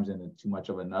sometimes and too much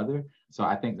of another. So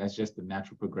I think that's just the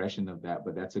natural progression of that.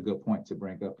 But that's a good point to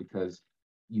bring up, because,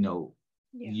 you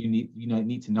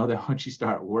need to know that once you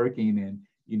start working and,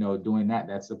 doing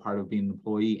that's a part of being an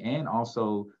employee, and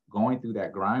also going through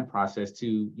that grind process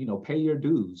to, pay your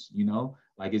dues,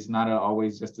 like it's not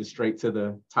always just a straight to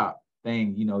the top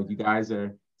thing. You guys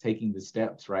are taking the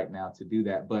steps right now to do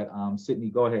that. But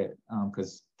Sydney, go ahead,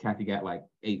 because Kathy got like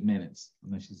 8 minutes.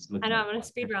 She's looking. I know, I'm gonna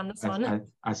speed run this one.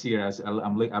 I see her.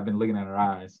 I've been looking at her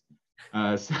eyes.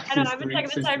 I know, I've been taking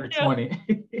the time too.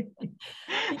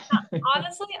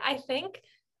 Honestly, I think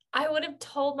I would have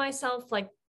told myself like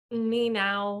me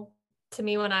now to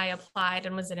me when I applied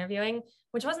and was interviewing,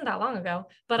 which wasn't that long ago,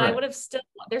 but I would have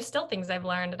there's still things I've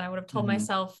learned, and I would have told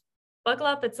myself, buckle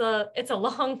up, it's a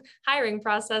long hiring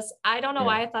process. I don't know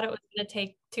why I thought it was going to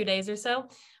take 2 days or so,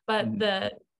 but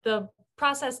the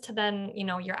process to then,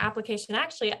 your application,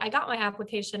 actually, I got my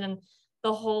application and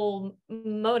the whole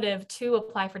motive to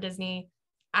apply for Disney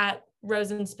at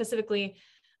Rosen specifically.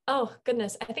 Oh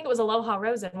goodness, I think it was Aloha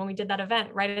Rosen when we did that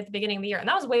event right at the beginning of the year. And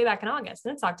that was way back in August,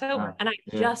 and it's October and I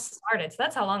just started. So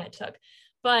that's how long it took.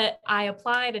 But I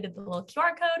applied, I did the little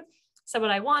QR code, said what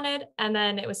I wanted. And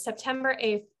then it was September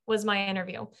 8th was my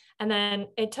interview. And then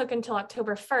it took until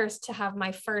October 1st to have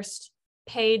my first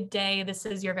paid day. This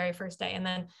is your very first day. And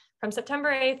then from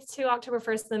September 8th to October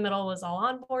 1st, in the middle was all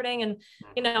onboarding. And,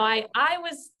 I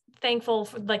was thankful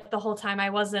for like the whole time.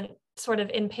 I wasn't sort of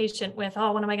impatient with,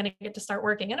 oh, when am I going to get to start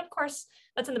working? And of course,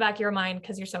 that's in the back of your mind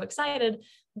because you're so excited.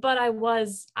 But I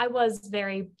was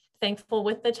very thankful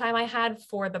with the time I had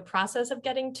for the process of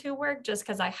getting to work, just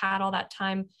because I had all that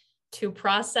time to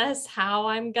process how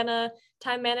I'm gonna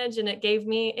time manage, and it gave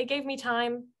me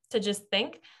time to just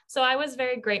think. So I was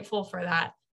very grateful for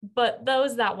that. But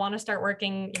those that want to start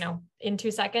working, in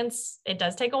 2 seconds, it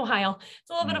does take a while. It's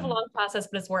a little bit of a long process,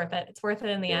 but it's worth it. It's worth it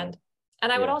in the end.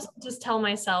 And I would also just tell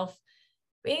myself,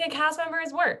 being a cast member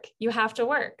is work. You have to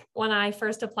work. When I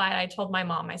first applied, I told my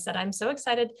mom, I said, I'm so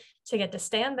excited to get to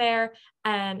stand there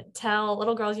and tell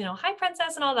little girls, hi,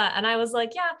 princess, and all that. And I was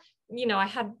like, yeah, I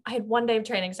had 1 day of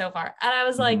training so far. And I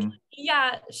was like,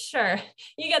 yeah, sure.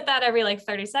 You get that every like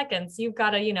 30 seconds. You've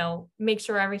got to, make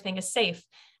sure everything is safe.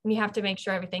 And you have to make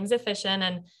sure everything's efficient,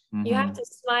 and you have to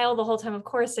smile the whole time, of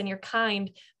course, and you're kind,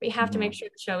 but you have to make sure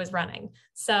the show is running.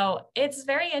 So it's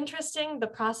very interesting, the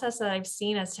process that I've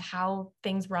seen as to how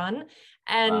things run.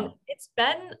 And it's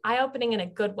been eye-opening in a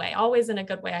good way, always in a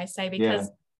good way, I say, because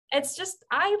it's just,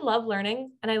 I love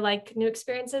learning and I like new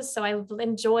experiences. So I've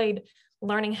enjoyed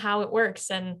learning how it works.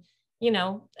 And,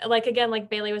 like, again, like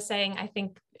Bailey was saying, I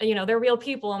think, they're real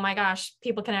people. Oh my gosh,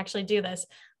 people can actually do this.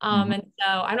 And so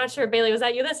I'm not sure, Bailey, was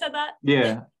that you that said that?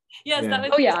 Yeah. Yes, that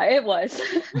was. Oh yeah, it was.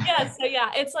 Yeah. So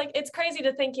yeah, it's like, it's crazy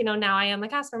to think, now I am a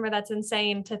cast member. That's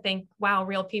insane to think, wow,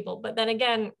 real people. But then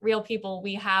again, real people,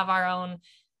 we have our own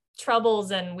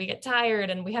troubles and we get tired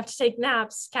and we have to take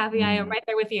naps. Kathy, I am right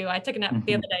there with you. I took a nap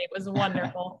the other day. It was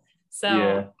wonderful. So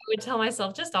I would tell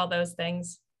myself just all those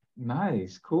things.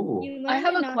 Nice, cool. I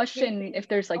have a question if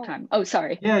there's like time. Oh,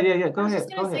 sorry. Yeah. Go ahead. I was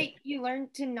just gonna say, you learn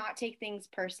to not take things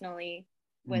personally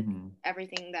with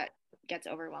everything that gets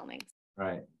overwhelming.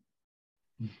 Right.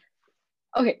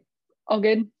 Okay. All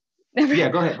good? Yeah,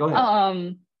 go ahead.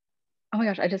 Oh my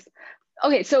gosh,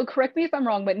 okay, so correct me if I'm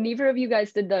wrong, but neither of you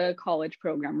guys did the college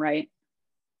program, right?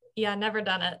 Yeah, never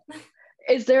done it.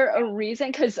 Is there a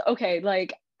reason? Because, okay,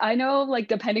 like, I know, like,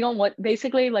 depending on what,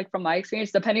 basically, like, from my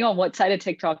experience, depending on what side of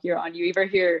TikTok you're on, you either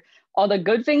hear all the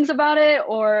good things about it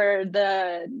or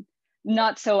the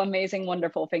not so amazing,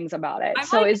 wonderful things about it.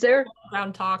 So is there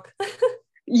ground talk?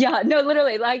 Yeah, no,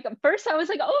 literally, like, first I was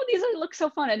like, oh, these look so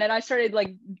fun. And then I started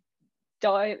like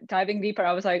diving deeper.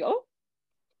 I was like, oh,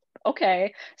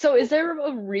 okay. So is there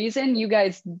a reason you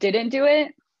guys didn't do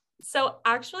it? So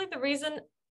actually the reason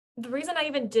I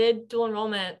even did dual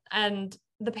enrollment, and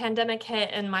the pandemic hit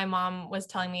and my mom was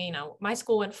telling me, my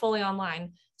school went fully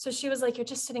online. So she was like, you're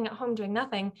just sitting at home doing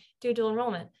nothing, do dual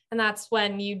enrollment. And that's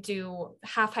when you do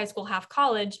half high school, half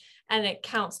college, and it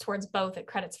counts towards both, it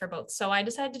credits for both. So I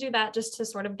decided to do that just to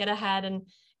sort of get ahead. And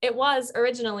it was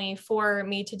originally for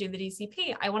me to do the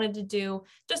DCP. I wanted to do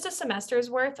just a semester's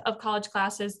worth of college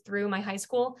classes through my high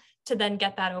school to then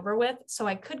get that over with. So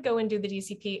I could go and do the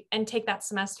DCP and take that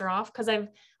semester off, because I've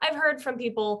heard from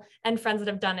people and friends that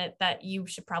have done it that you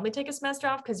should probably take a semester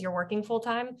off because you're working full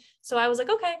time. So I was like,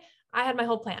 okay, I had my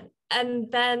whole plan. And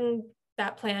then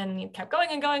that plan kept going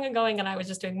and going and going. And I was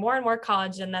just doing more and more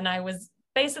college. And then I was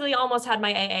basically almost had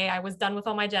my AA. I was done with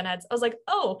all my gen eds. I was like,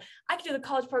 oh, I could do the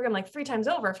college program like 3 times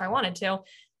over if I wanted to.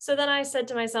 So then I said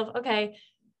to myself, okay,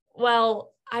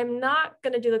 well, I'm not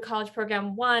going to do the college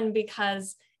program, one,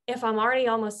 because if I'm already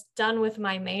almost done with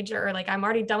my major, or like I'm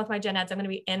already done with my gen eds, I'm going to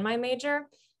be in my major.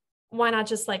 Why not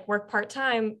just like work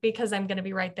part-time, because I'm going to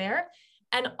be right there.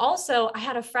 And also I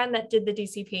had a friend that did the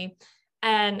DCP,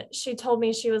 and she told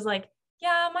me, she was like,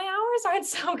 yeah, my hours aren't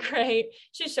so great.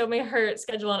 She showed me her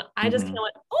schedule and I just kind of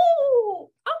went,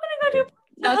 oh, I'm going to go do.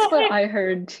 That's what I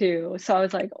heard too. So I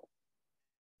was like,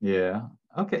 yeah.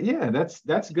 Okay. Yeah.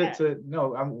 That's good to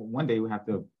know. One day we have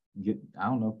to get, I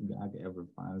don't know if I could ever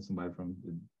find somebody from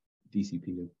the DCP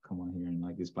to come on here and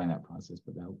like explain that process,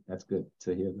 but that's good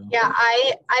to hear though. Yeah,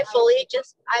 I fully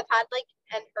I've had like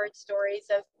and heard stories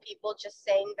of people just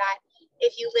saying that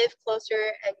if you live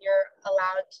closer and you're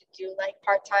allowed to do like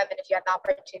part-time, and if you have the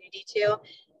opportunity to,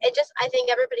 I think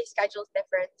everybody's schedule is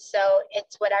different. So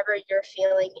it's whatever you're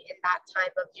feeling in that time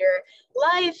of your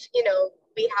life.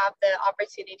 We have the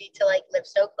opportunity to like live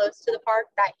so close to the park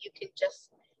that you can just,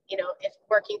 if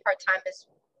working part-time is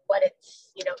what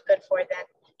it's, good for, then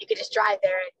you could just drive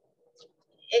there.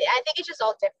 I think it's just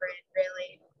all different,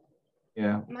 really.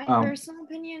 Yeah. My personal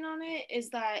opinion on it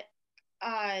is that,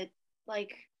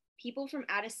 like, people from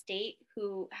out of state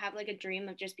who have like a dream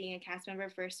of just being a cast member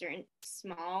for a certain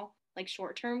small, like,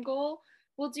 short-term goal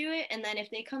will do it. And then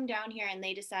if they come down here and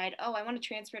they decide, oh, I want to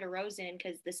transfer to Rosen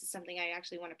because this is something I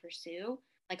actually want to pursue,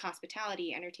 like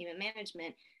hospitality, entertainment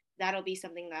management, that'll be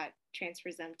something that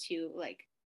transfers them to like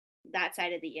that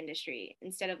side of the industry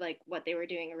instead of like what they were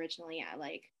doing originally at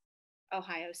like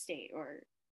Ohio State or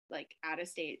like out of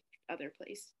state other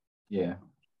place. Yeah.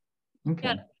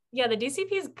 Okay. Yeah, the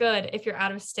DCP is good if you're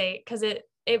out of state because it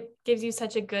gives you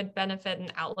such a good benefit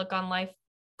and outlook on life,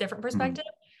 different perspective.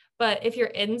 But if you're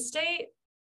in state,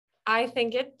 I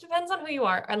think it depends on who you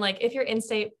are. And like if you're in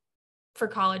state for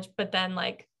college, but then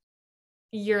like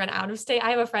you're an out of state. I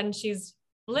have a friend, she's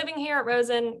living here at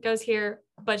Rosen, goes here,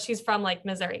 but she's from like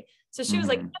Missouri. So she was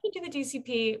like, let me do the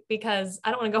DCP because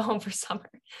I don't want to go home for summer.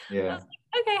 Yeah. I was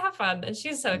like, okay, have fun. And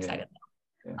she's so excited.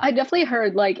 Yeah. I definitely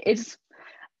heard like it's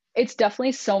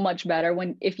definitely so much better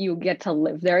if you get to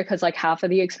live there, because like half of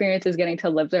the experience is getting to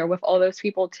live there with all those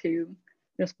people too.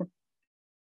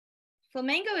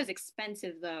 Flamingo is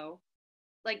expensive though.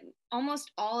 Like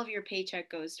almost all of your paycheck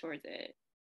goes towards it.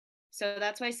 So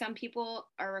that's why some people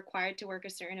are required to work a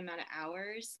certain amount of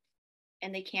hours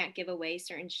and they can't give away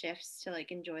certain shifts to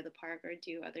like enjoy the park or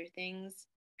do other things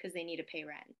because they need to pay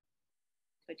rent,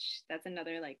 which that's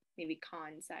another like maybe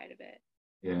con side of it.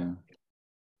 Yeah.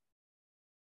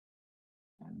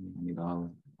 I need all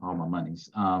my monies.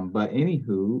 But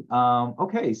anywho,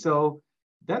 okay, so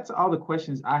that's all the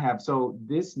questions I have. So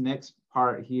this next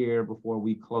part here before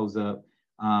we close up,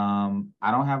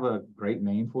 I don't have a great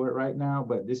name for it right now,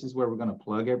 but this is where we're going to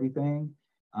plug everything.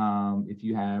 If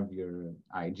you have your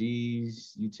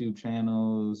IGs, YouTube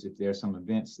channels, if there's some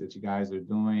events that you guys are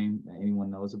doing that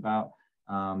anyone knows about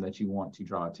that you want to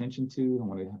draw attention to, I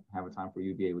want to have a time for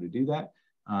you to be able to do that.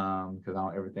 Because I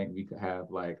don't ever think we could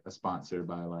have like a sponsor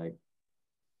by like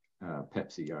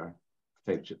Pepsi or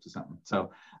potato chips or something.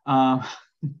 So,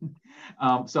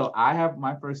 so I have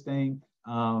my first thing.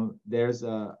 There's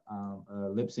a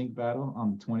lip sync battle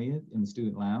on the 20th in the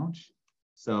student lounge.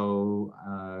 So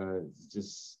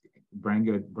just bring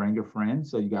a friend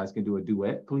so you guys can do a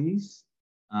duet, please.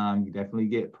 You definitely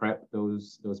get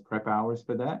those prep hours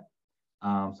for that.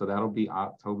 So that'll be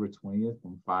October 20th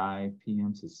from 5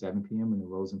 p.m. to 7 p.m. in the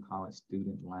Rosen College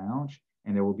Student Lounge.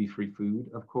 And there will be free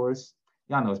food, of course.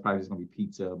 Y'all know it's probably just going to be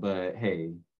pizza, but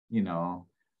hey, you know,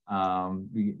 I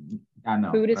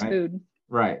know. Food is food.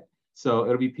 Right. So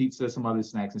it'll be pizza, some other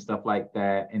snacks and stuff like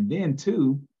that. And then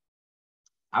too,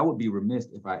 I would be remiss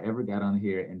if I ever got on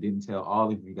here and didn't tell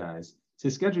all of you guys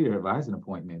to schedule your advising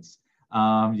appointments.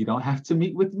 You don't have to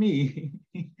meet with me,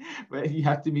 but you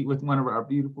have to meet with one of our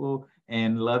beautiful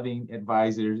and loving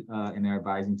advisors in our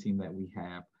advising team that we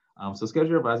have. So schedule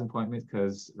your advising appointments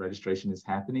because registration is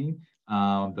happening.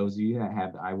 Those of you that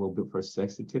have the I Will Build First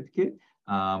Sex certificate,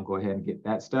 go ahead and get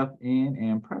that stuff in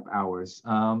and prep hours.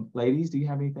 Ladies, do you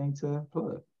have anything to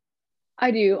plug?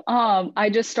 I do. I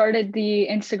just started the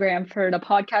Instagram for the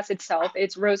podcast itself.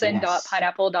 It's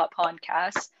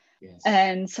rosen.pineapple.podcast. Yes.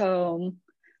 And so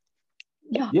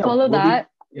follow that.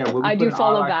 We'll I do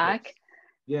follow back.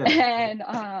 Yeah.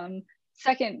 And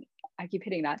second, I keep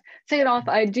hitting that. Second off,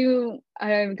 I've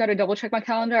got to double check my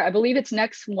calendar. I believe it's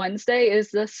next Wednesday is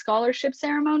the scholarship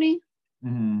ceremony.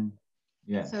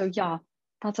 Yeah. So yeah,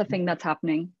 that's a thing that's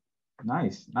happening.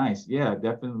 Nice. Yeah,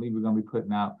 definitely. We're gonna be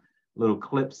putting out little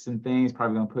clips and things.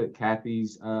 Probably gonna put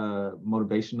Kathy's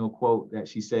motivational quote that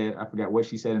she said. I forgot what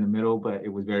she said in the middle, but it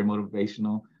was very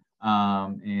motivational.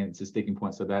 And it's a sticking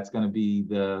point. So that's going to be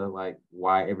the like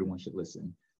why everyone should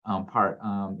listen part.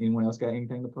 Anyone else got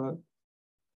anything to plug?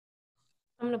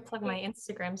 I'm going to plug my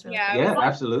Instagrams really quick. Yeah,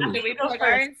 absolutely. We go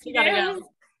first. You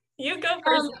go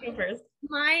first.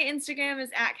 My Instagram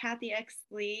is at Kathy X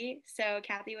Lee. So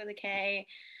Kathy with a K,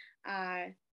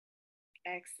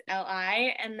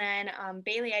 XLI. And then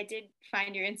Bailey, I did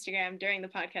find your Instagram during the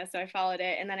podcast, so I followed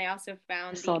it. And then I also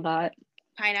found that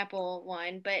Pineapple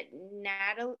one, but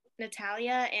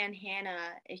Natalia and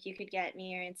Hannah, if you could get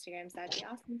me your Instagrams, that'd be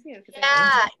awesome too.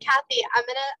 Yeah, Kathy,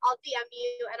 I'll DM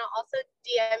you and I'll also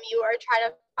DM you or try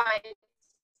to find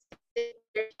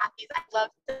Kathy's. I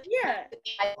love to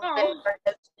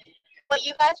what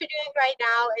you guys are doing right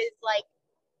now is like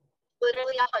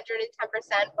literally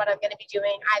 110% what I'm going to be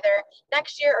doing either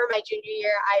next year or my junior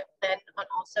year. I plan on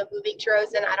also moving to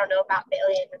Rosen. I don't know about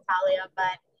Bailey and Natalia,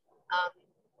 but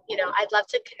you know, I'd love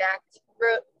to connect,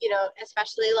 you know,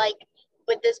 especially like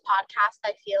with this podcast.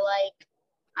 I feel like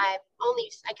I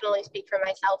can only speak for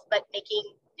myself, but making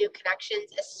new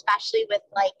connections, especially with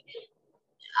like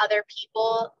other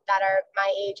people that are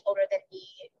my age, older than me,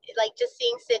 like just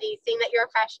seeing that you're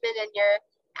a freshman and you're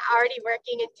already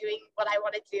working and doing what I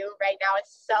want to do right now is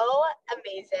so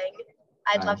amazing.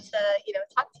 I'd love to, you know,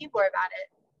 talk to you more about it.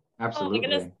 Absolutely. Oh my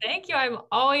goodness, thank you. I'm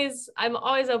always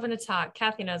open to talk.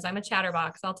 Kathy knows I'm a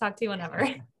chatterbox. I'll talk to you whenever.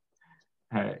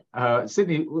 All right.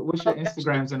 Sydney, what's your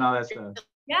Instagrams and all that stuff?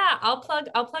 Yeah, I'll plug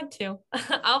too.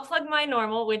 I'll plug my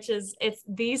normal, which is it's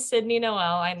the Sydney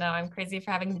Noel. I know I'm crazy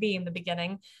for having the in the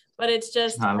beginning, but it's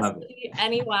just I love it.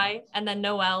 Ney and then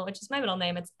Noel, which is my middle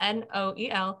name. It's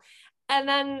Noel. And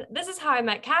then this is how I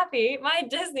met Kathy, my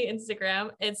Disney Instagram.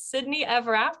 It's Sydney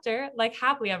Ever After, like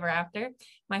Happily Ever After,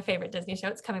 my favorite Disney show.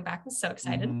 It's coming back. I'm so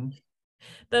excited. Mhm.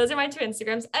 Those are my 2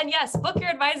 Instagrams. And yes, book your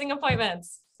advising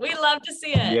appointments. We love to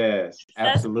see it. Yes,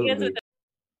 absolutely.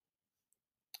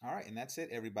 All right, and that's it,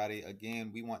 everybody.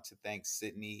 Again, we want to thank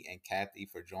Sydney and Kathy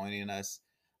for joining us.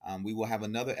 We will have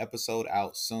another episode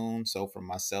out soon. So from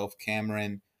myself,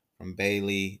 Cameron, from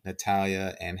Bailey,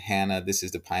 Natalia, and Hannah, this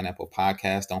is the Pineapple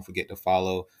Podcast. Don't forget to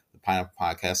follow the Pineapple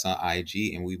Podcast on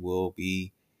IG, and we will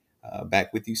be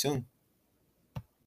back with you soon.